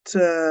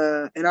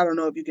to, and I don't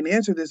know if you can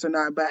answer this or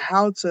not, but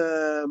how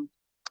to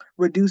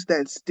reduce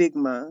that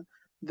stigma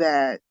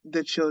that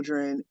the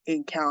children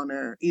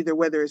encounter, either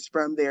whether it's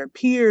from their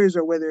peers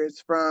or whether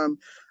it's from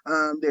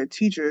their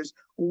teachers.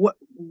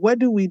 What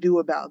do we do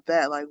about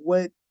that? Like,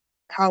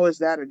 how is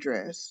that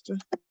addressed?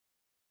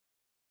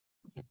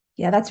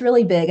 Yeah, that's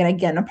really big. And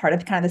again, a part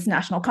of kind of this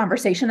national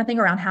conversation, I think,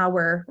 around how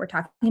we're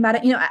talking about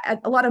it.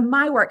 A lot of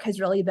my work has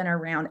really been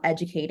around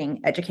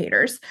educating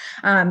educators,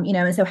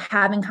 and so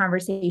having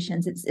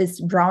conversations,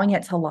 it's drawing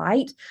it to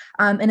light,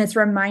 and it's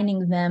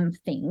reminding them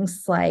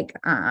things like,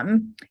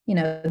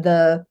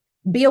 the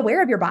be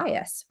aware of your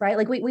bias, right?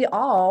 Like we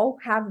all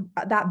have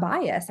that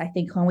bias. I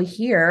think when we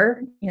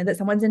hear, that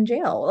someone's in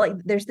jail, like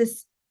there's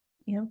this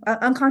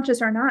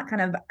unconscious or not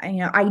kind of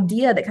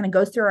idea that kind of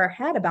goes through our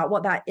head about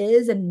what that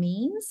is and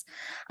means.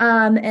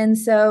 And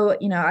so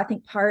I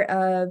think part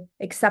of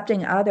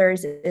accepting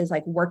others is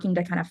like working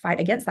to kind of fight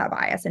against that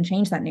bias and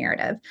change that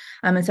narrative.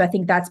 And so I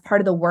think that's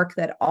part of the work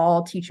that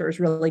all teachers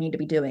really need to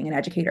be doing, and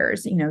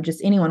educators,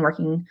 just anyone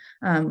working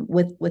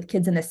with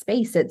kids in this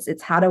space.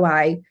 It's how do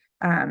I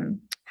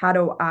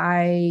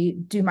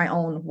do my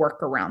own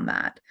work around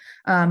that,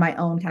 my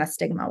own kind of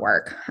stigma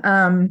work.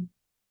 And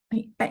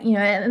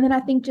then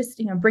I think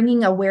just,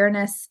 bringing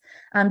awareness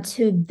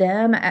to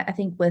them. I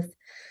think with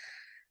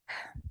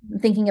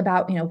thinking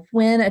about,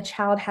 when a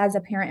child has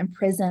a parent in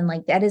prison,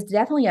 like that is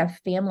definitely a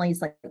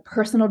family's like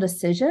personal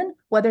decision,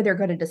 whether they're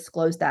going to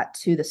disclose that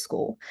to the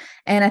school.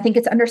 And I think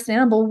it's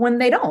understandable when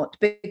they don't,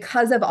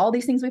 because of all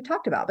these things we've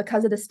talked about,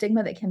 because of the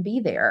stigma that can be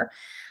there.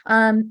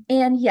 And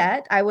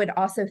yet I would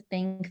also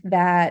think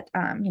that,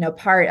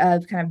 part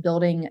of kind of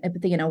building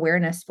empathy and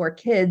awareness for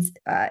kids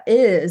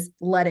is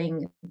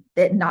letting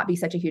it not be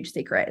such a huge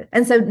secret.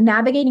 And so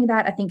navigating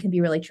that, I think, can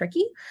be really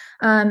tricky.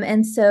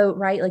 And so,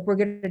 right, like we're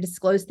going to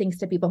disclose things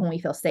to people when we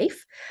feel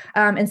safe.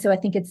 And so I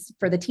think it's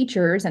for the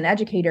teachers and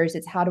educators,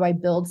 it's how do I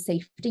build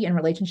safety and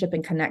relationship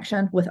and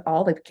connection with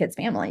all the kids'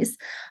 families,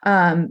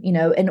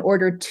 in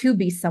order to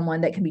be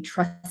someone that can be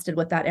trusted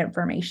with that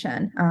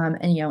information,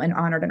 and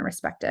honored and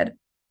respected.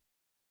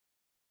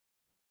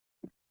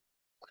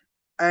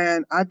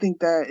 And I think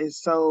that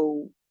is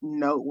so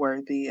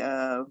noteworthy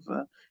of,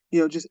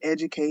 just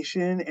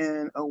education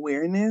and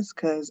awareness,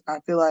 because I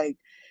feel like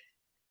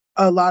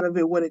a lot of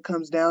it, what it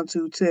comes down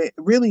to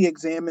really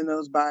examine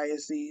those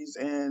biases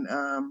and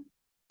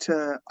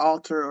to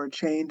alter or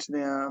change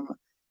them,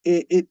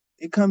 it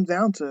comes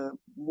down to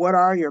what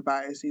are your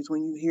biases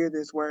when you hear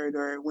this word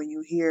or when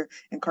you hear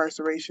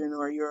incarceration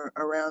or you're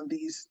around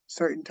these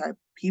certain type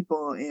of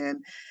people.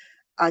 And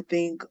I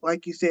think,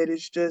 like you said,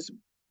 it's just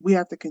we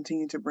have to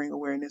continue to bring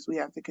awareness. We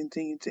have to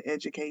continue to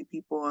educate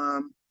people.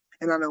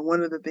 And I know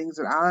one of the things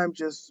that I'm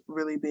just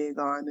really big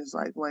on is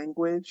like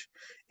language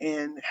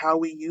and how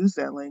we use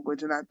that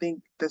language. And I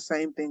think the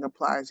same thing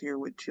applies here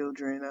with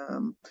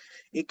children.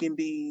 It can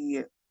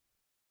be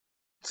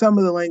some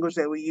of the language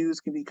that we use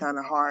can be kind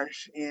of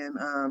harsh and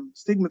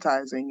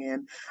stigmatizing.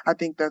 And I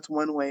think that's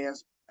one way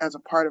as a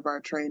part of our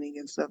training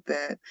and stuff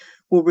that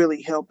will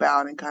really help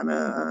out and kind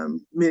of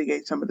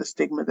mitigate some of the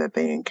stigma that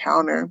they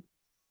encounter.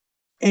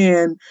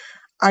 And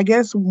I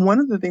guess one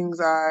of the things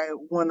I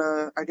want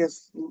to, I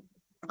guess,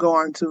 go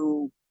on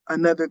to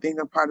another thing,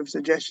 a part of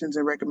suggestions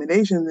and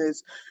recommendations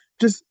is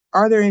just,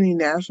 are there any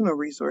national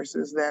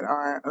resources that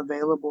are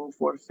available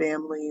for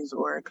families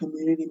or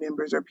community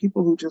members or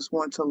people who just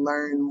want to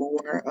learn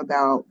more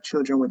about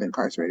children with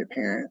incarcerated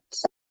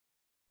parents?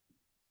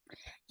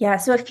 Yeah,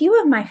 so a few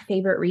of my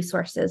favorite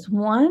resources.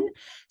 One,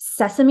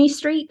 Sesame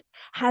Street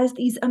has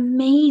these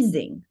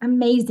amazing,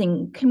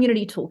 amazing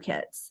community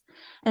toolkits.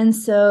 And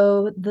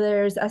so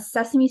there's a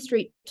Sesame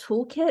Street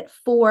toolkit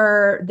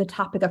for the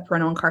topic of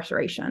parental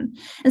incarceration.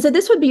 And so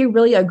this would be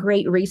really a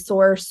great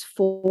resource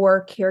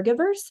for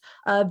caregivers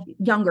of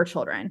younger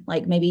children,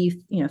 like maybe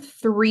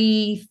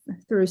 3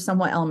 through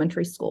somewhat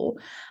elementary school,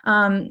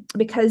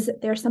 because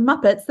there's some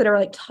Muppets that are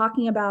like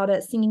talking about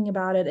it, singing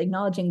about it,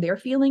 acknowledging their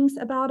feelings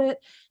about it.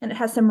 And it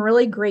has some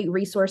really great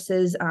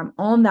resources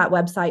on that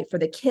website for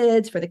the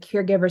kids, for the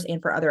caregivers, and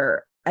for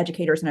other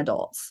educators and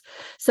adults.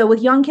 So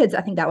with young kids,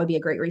 I think that would be a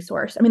great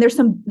resource. I mean, there's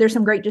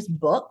some great just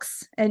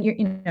books, and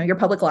your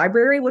public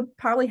library would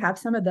probably have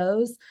some of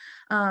those.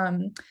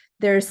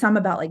 There's some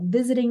about like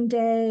visiting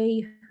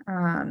day,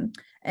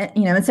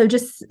 and so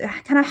just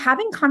kind of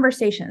having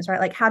conversations, right?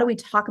 Like, how do we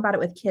talk about it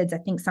with kids? I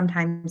think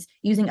sometimes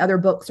using other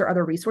books or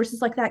other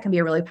resources like that can be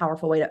a really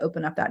powerful way to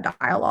open up that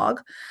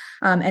dialogue,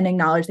 and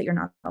acknowledge that you're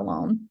not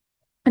alone.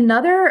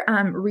 Another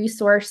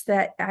resource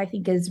that I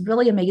think is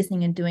really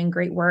amazing and doing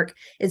great work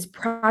is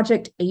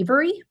Project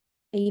Avery,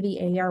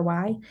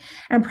 Avary.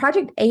 And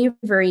Project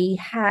Avery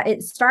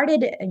it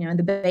started, in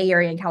the Bay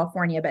Area in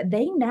California, but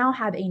they now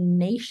have a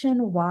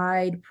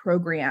nationwide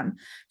program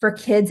for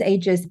kids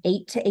ages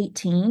 8 to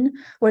 18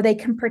 where they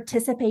can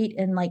participate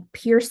in like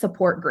peer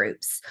support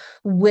groups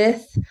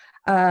with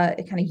a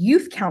kind of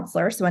youth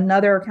counselor, so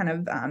another kind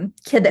of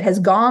kid that has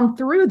gone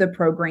through the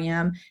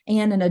program,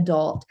 and an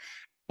adult.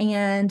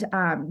 And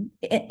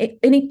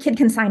any kid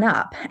can sign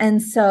up.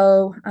 And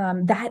so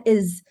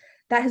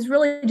that has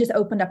really just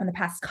opened up in the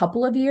past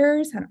couple of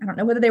years. I don't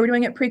know whether they were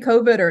doing it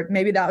pre-COVID, or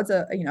maybe that was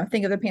a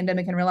thing of the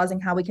pandemic and realizing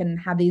how we can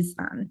have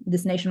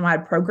this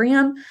nationwide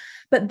program.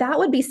 But that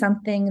would be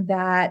something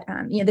that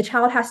the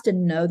child has to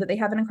know that they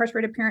have an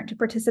incarcerated parent to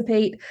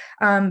participate.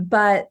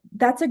 But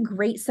that's a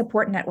great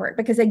support network,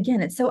 because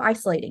again, it's so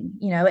isolating,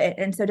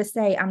 and so to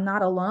say I'm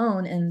not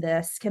alone in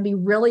this can be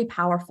really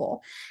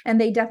powerful. And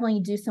they definitely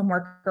do some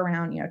work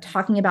around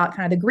talking about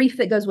kind of the grief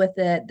that goes with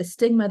it, the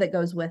stigma that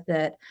goes with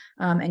it,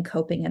 and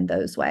coping in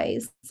those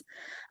ways.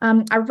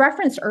 I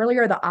referenced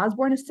earlier the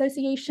Osborne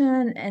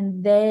Association,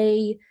 and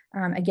they,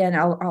 again,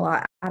 a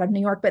lot out of New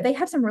York, but they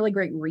have some really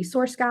great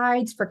resource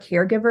guides for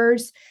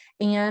caregivers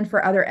and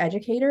for other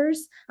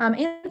educators,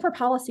 and for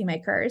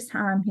policymakers,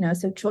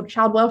 so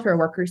child welfare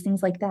workers,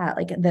 things like that,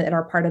 like that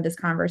are part of this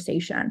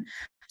conversation.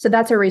 So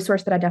that's a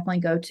resource that I definitely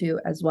go to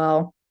as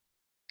well.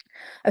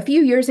 A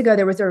few years ago,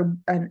 there was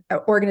an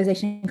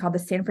organization called the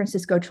San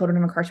Francisco Children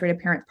of Incarcerated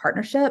Parents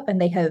Partnership,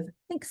 and they have,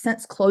 I think,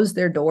 since closed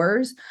their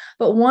doors.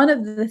 But one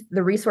of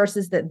the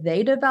resources that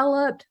they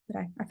developed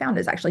that I found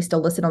is actually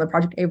still listed on the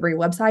Project Avery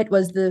website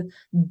was the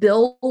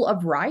Bill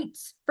of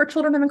Rights for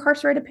Children of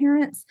Incarcerated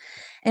Parents.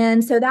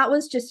 And so that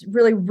was just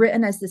really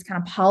written as this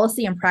kind of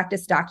policy and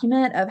practice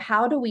document of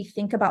how do we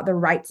think about the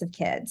rights of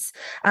kids.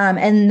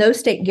 And no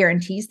state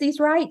guarantees these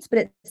rights, but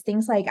it's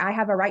things like, I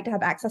have a right to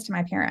have access to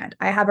my parent.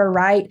 I have a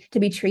right to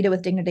be treated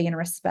with dignity and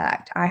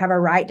respect. I have a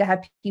right to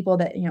have people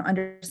that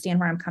understand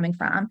where I'm coming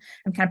from.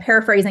 I'm kind of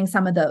paraphrasing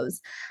some of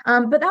those,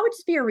 but that would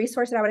just be a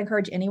resource that I would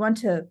encourage anyone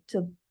to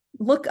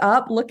look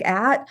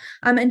at,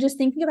 and just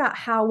thinking about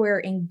how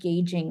we're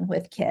engaging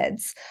with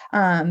kids,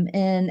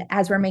 and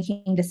as we're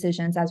making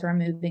decisions, as we're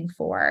moving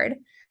forward.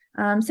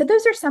 So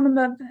those are some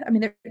of,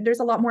 there's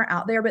a lot more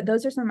out there, but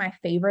those are some of my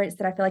favorites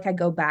that I feel like I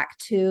go back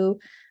to,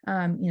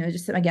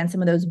 just again,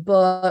 some of those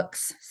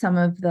books, some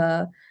of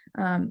the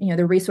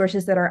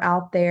resources that are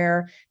out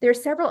there. There are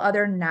several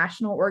other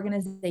national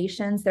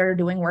organizations that are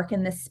doing work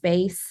in this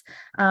space.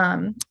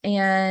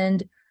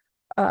 And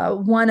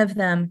one of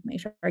them, make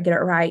sure I get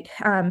it right,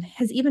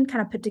 has even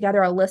kind of put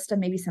together a list of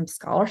maybe some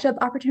scholarship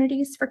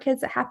opportunities for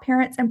kids that have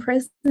parents in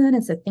prison.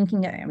 And so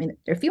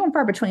they're few and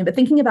far between, but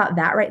thinking about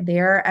that right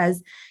there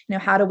as,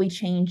 how do we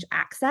change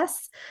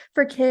access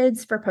for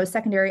kids for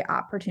post-secondary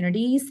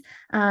opportunities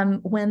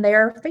when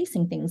they're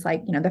facing things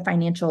like, the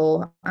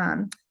financial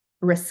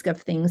risk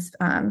of things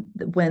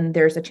when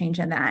there's a change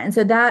in that. And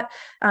so that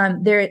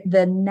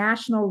the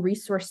National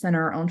Resource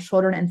Center on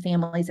Children and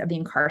Families of the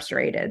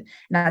Incarcerated, and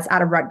that's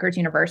out of Rutgers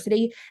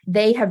University,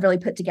 they have really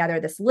put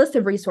together this list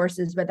of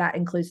resources, but that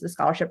includes the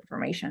scholarship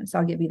information. So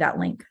I'll give you that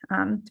link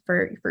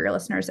for your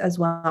listeners as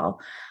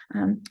well.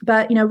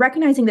 But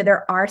recognizing that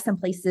there are some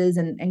places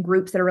and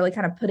groups that are really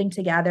kind of putting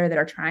together, that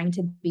are trying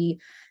to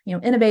be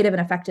innovative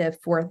and effective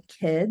for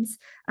kids,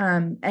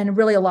 and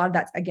really a lot of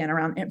that's again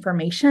around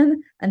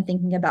information, and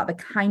thinking about the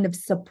kind of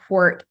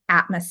support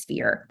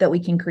atmosphere that we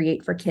can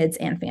create for kids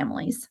and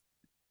families.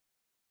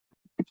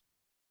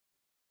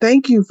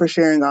 Thank you for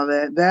sharing all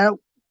that. That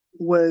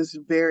was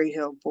very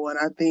helpful. And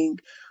I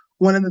think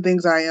one of the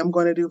things I am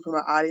going to do for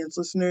my audience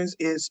listeners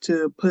is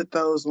to put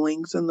those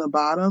links in the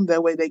bottom.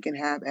 That way they can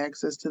have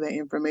access to that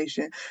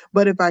information.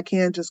 But if I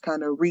can just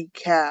kind of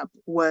recap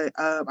what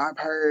I've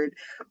heard,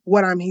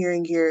 what I'm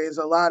hearing here is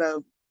a lot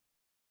of,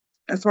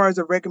 as far as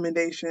the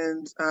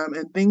recommendations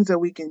and things that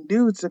we can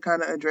do to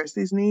kind of address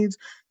these needs,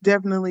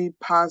 definitely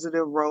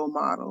positive role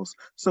models.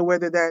 So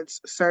whether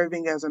that's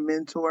serving as a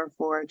mentor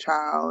for a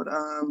child,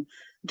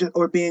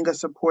 or being a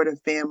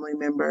supportive family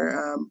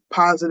member,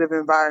 positive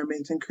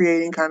environments, and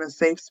creating kind of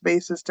safe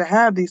spaces to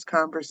have these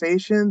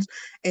conversations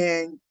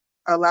and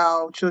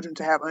allow children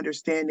to have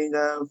understanding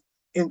of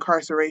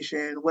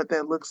incarceration, what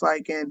that looks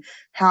like, and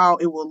how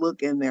it will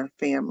look in their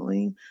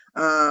family,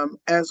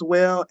 as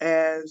well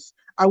as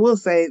I will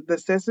say the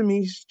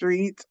Sesame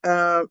Street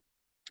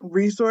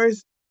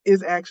resource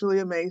is actually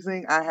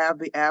amazing. I have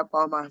the app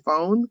on my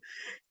phone,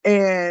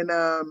 and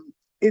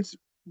it's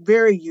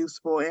very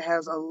useful. It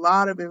has a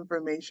lot of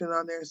information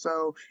on there.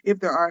 So if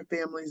there are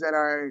families that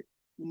are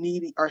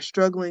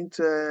struggling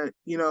to,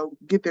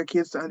 get their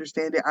kids to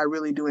understand it, I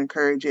really do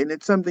encourage it. And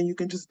it's something you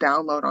can just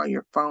download on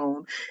your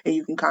phone and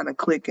you can kind of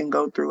click and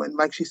go through. And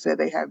like she said,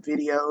 they have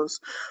videos.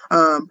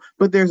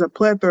 But there's a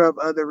plethora of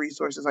other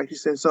resources, like you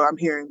said. So I'm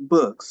hearing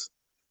books.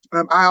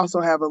 I also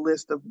have a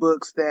list of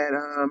books that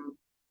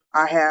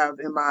I have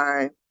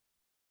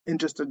in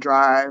just a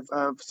drive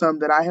of some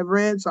that I have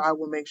read. So I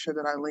will make sure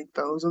that I link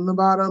those in the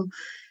bottom,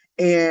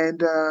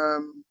 and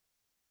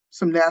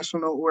some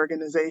national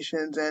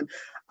organizations. And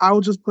I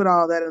will just put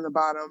all that in the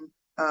bottom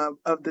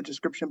of the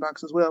description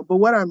box as well. But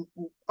what I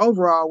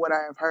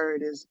have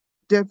heard is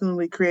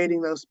definitely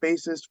creating those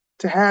spaces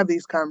to have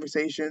these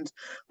conversations,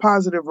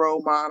 positive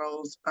role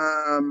models,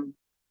 and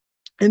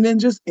then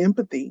just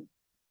empathy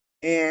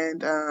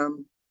and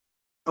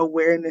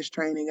awareness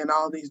training and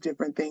all these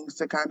different things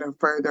to kind of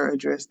further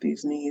address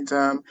these needs.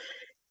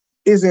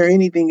 Is there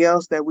anything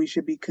else that we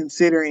should be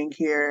considering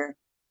here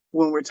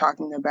when we're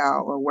talking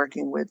about or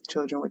working with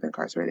children with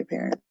incarcerated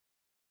parents?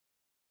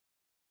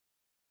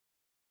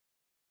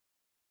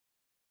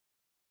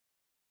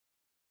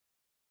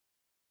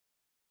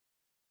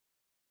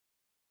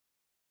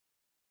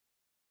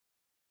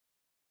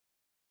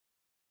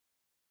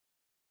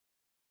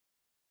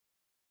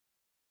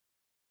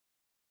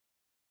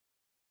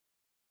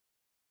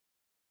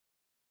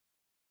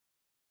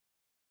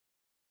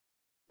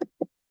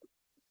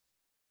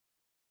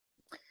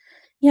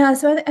 Yeah,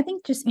 so I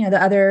think just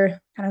the other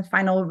kind of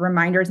final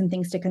reminders and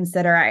things to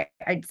consider.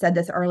 I said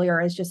this earlier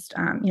is just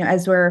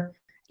as we're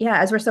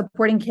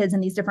supporting kids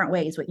in these different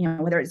ways,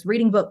 whether it's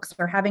reading books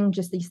or having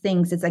just these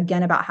things, it's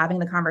again about having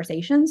the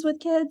conversations with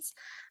kids.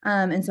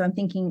 And so I'm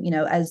thinking,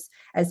 as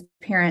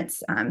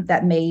parents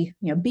that may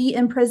be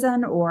in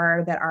prison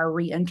or that are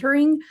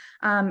reentering,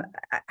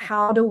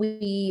 how do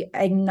we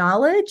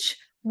acknowledge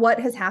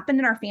what has happened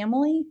in our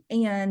family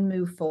and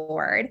move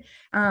forward,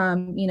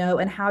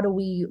 and how do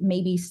we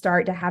maybe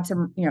start to have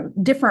some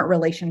different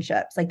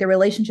relationships, like the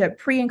relationship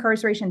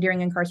pre-incarceration,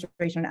 during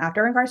incarceration,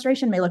 after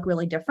incarceration may look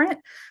really different,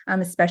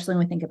 especially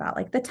when we think about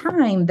like the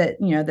time that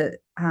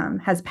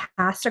has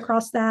passed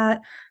across that,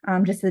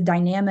 just the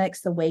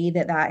dynamics, the way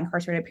that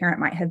incarcerated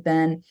parent might have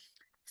been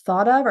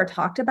thought of or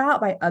talked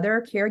about by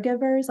other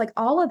caregivers, like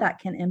all of that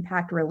can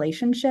impact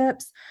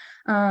relationships.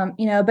 But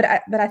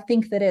I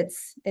think that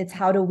it's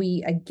how do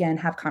we again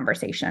have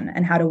conversation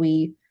and how do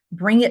we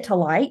bring it to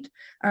light,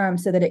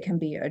 so that it can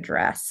be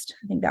addressed.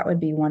 I think that would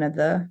be one of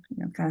the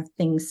kind of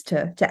things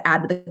to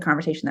add to the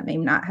conversation that may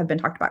not have been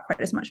talked about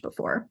quite as much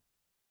before.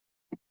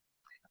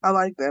 I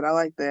like that. I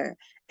like that.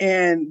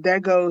 And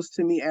that goes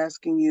to me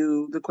asking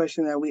you the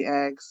question that we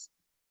ask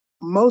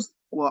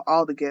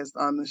all the guests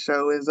on the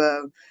show is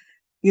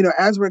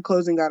as we're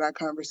closing out our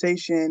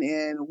conversation,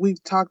 and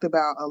we've talked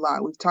about a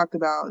lot. We've talked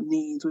about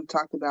needs, we've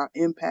talked about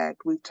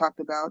impact, we've talked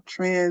about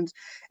trends,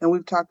 and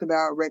we've talked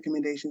about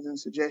recommendations and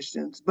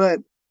suggestions. But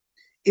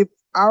if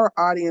our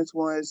audience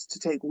was to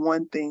take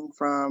one thing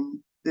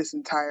from this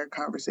entire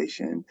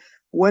conversation,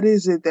 what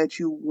is it that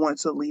you want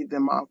to leave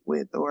them off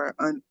with or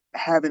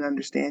have an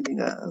understanding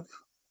of?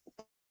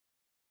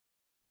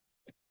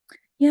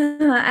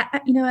 Yeah,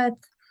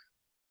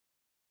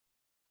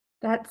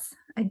 that's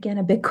again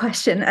a big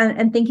question.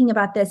 And thinking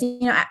about this,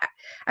 I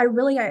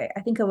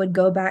think I would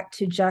go back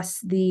to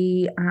just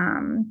the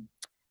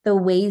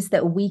ways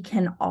that we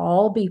can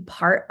all be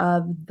part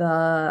of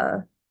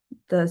the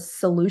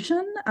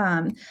solution.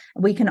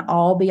 We can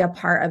all be a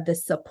part of the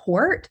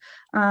support,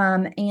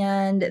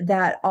 and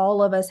that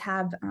all of us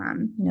have, a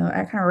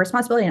kind of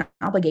responsibility and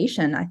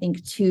obligation, I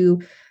think, to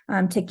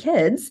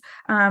kids,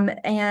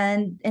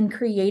 and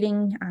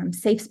creating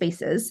safe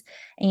spaces.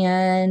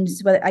 And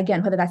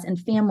whether that's in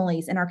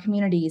families, in our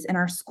communities, in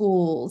our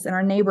schools, in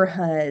our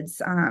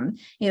neighborhoods,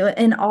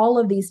 in all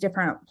of these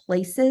different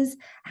places,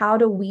 how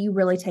do we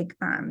really take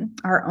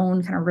our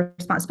own kind of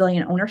responsibility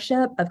and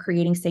ownership of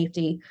creating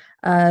safety,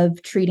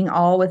 of treating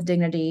all with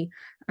dignity,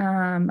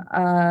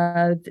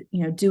 of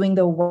doing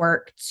the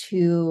work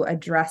to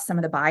address some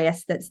of the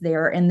bias that's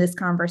there in this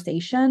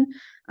conversation,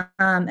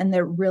 and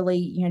that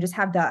really just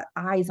have the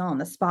eyes on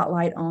the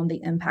spotlight on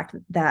the impact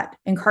that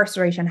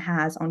incarceration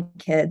has on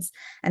kids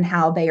and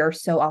how they are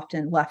so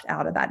often left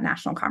out of that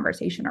national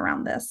conversation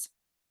around this.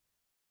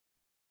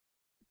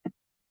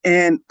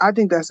 And I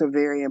think that's a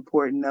very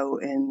important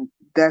note, and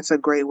that's a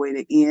great way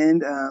to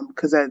end,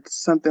 because that's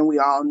something we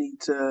all need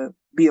to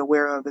be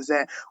aware of, is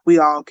that we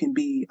all can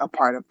be a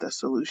part of the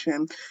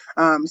solution.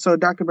 So,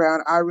 Dr. Brown,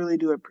 I really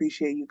do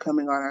appreciate you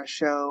coming on our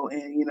show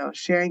and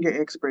sharing your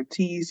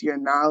expertise, your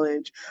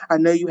knowledge. I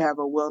know you have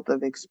a wealth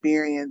of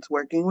experience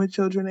working with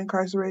children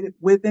incarcerated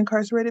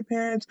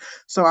parents.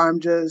 So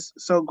I'm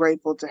just so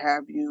grateful to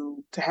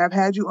have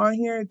had you on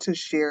here to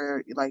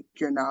share like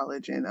your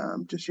knowledge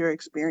and just your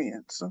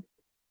experience.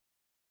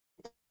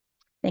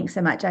 Thanks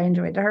so much. I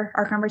enjoyed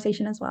our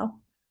conversation as well.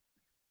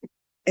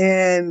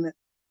 And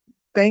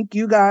thank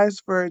you guys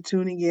for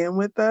tuning in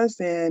with us.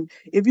 And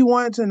if you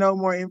wanted to know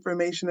more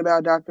information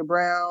about Dr.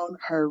 Brown,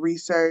 her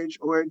research,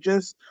 or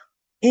just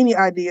any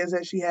ideas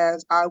that she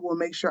has, I will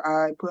make sure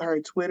I put her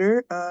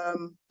Twitter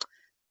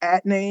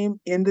at name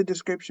in the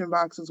description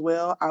box as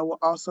well. I will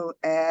also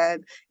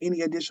add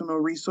any additional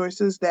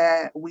resources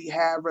that we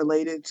have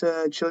related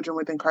to children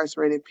with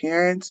incarcerated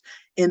parents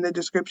in the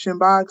description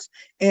box.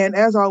 And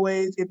as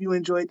always, if you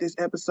enjoyed this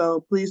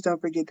episode, please don't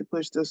forget to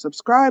push the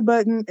subscribe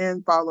button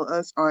and follow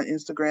us on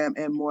Instagram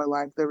at More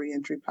Like the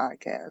Reentry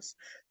Podcast.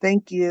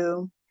 Thank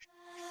you.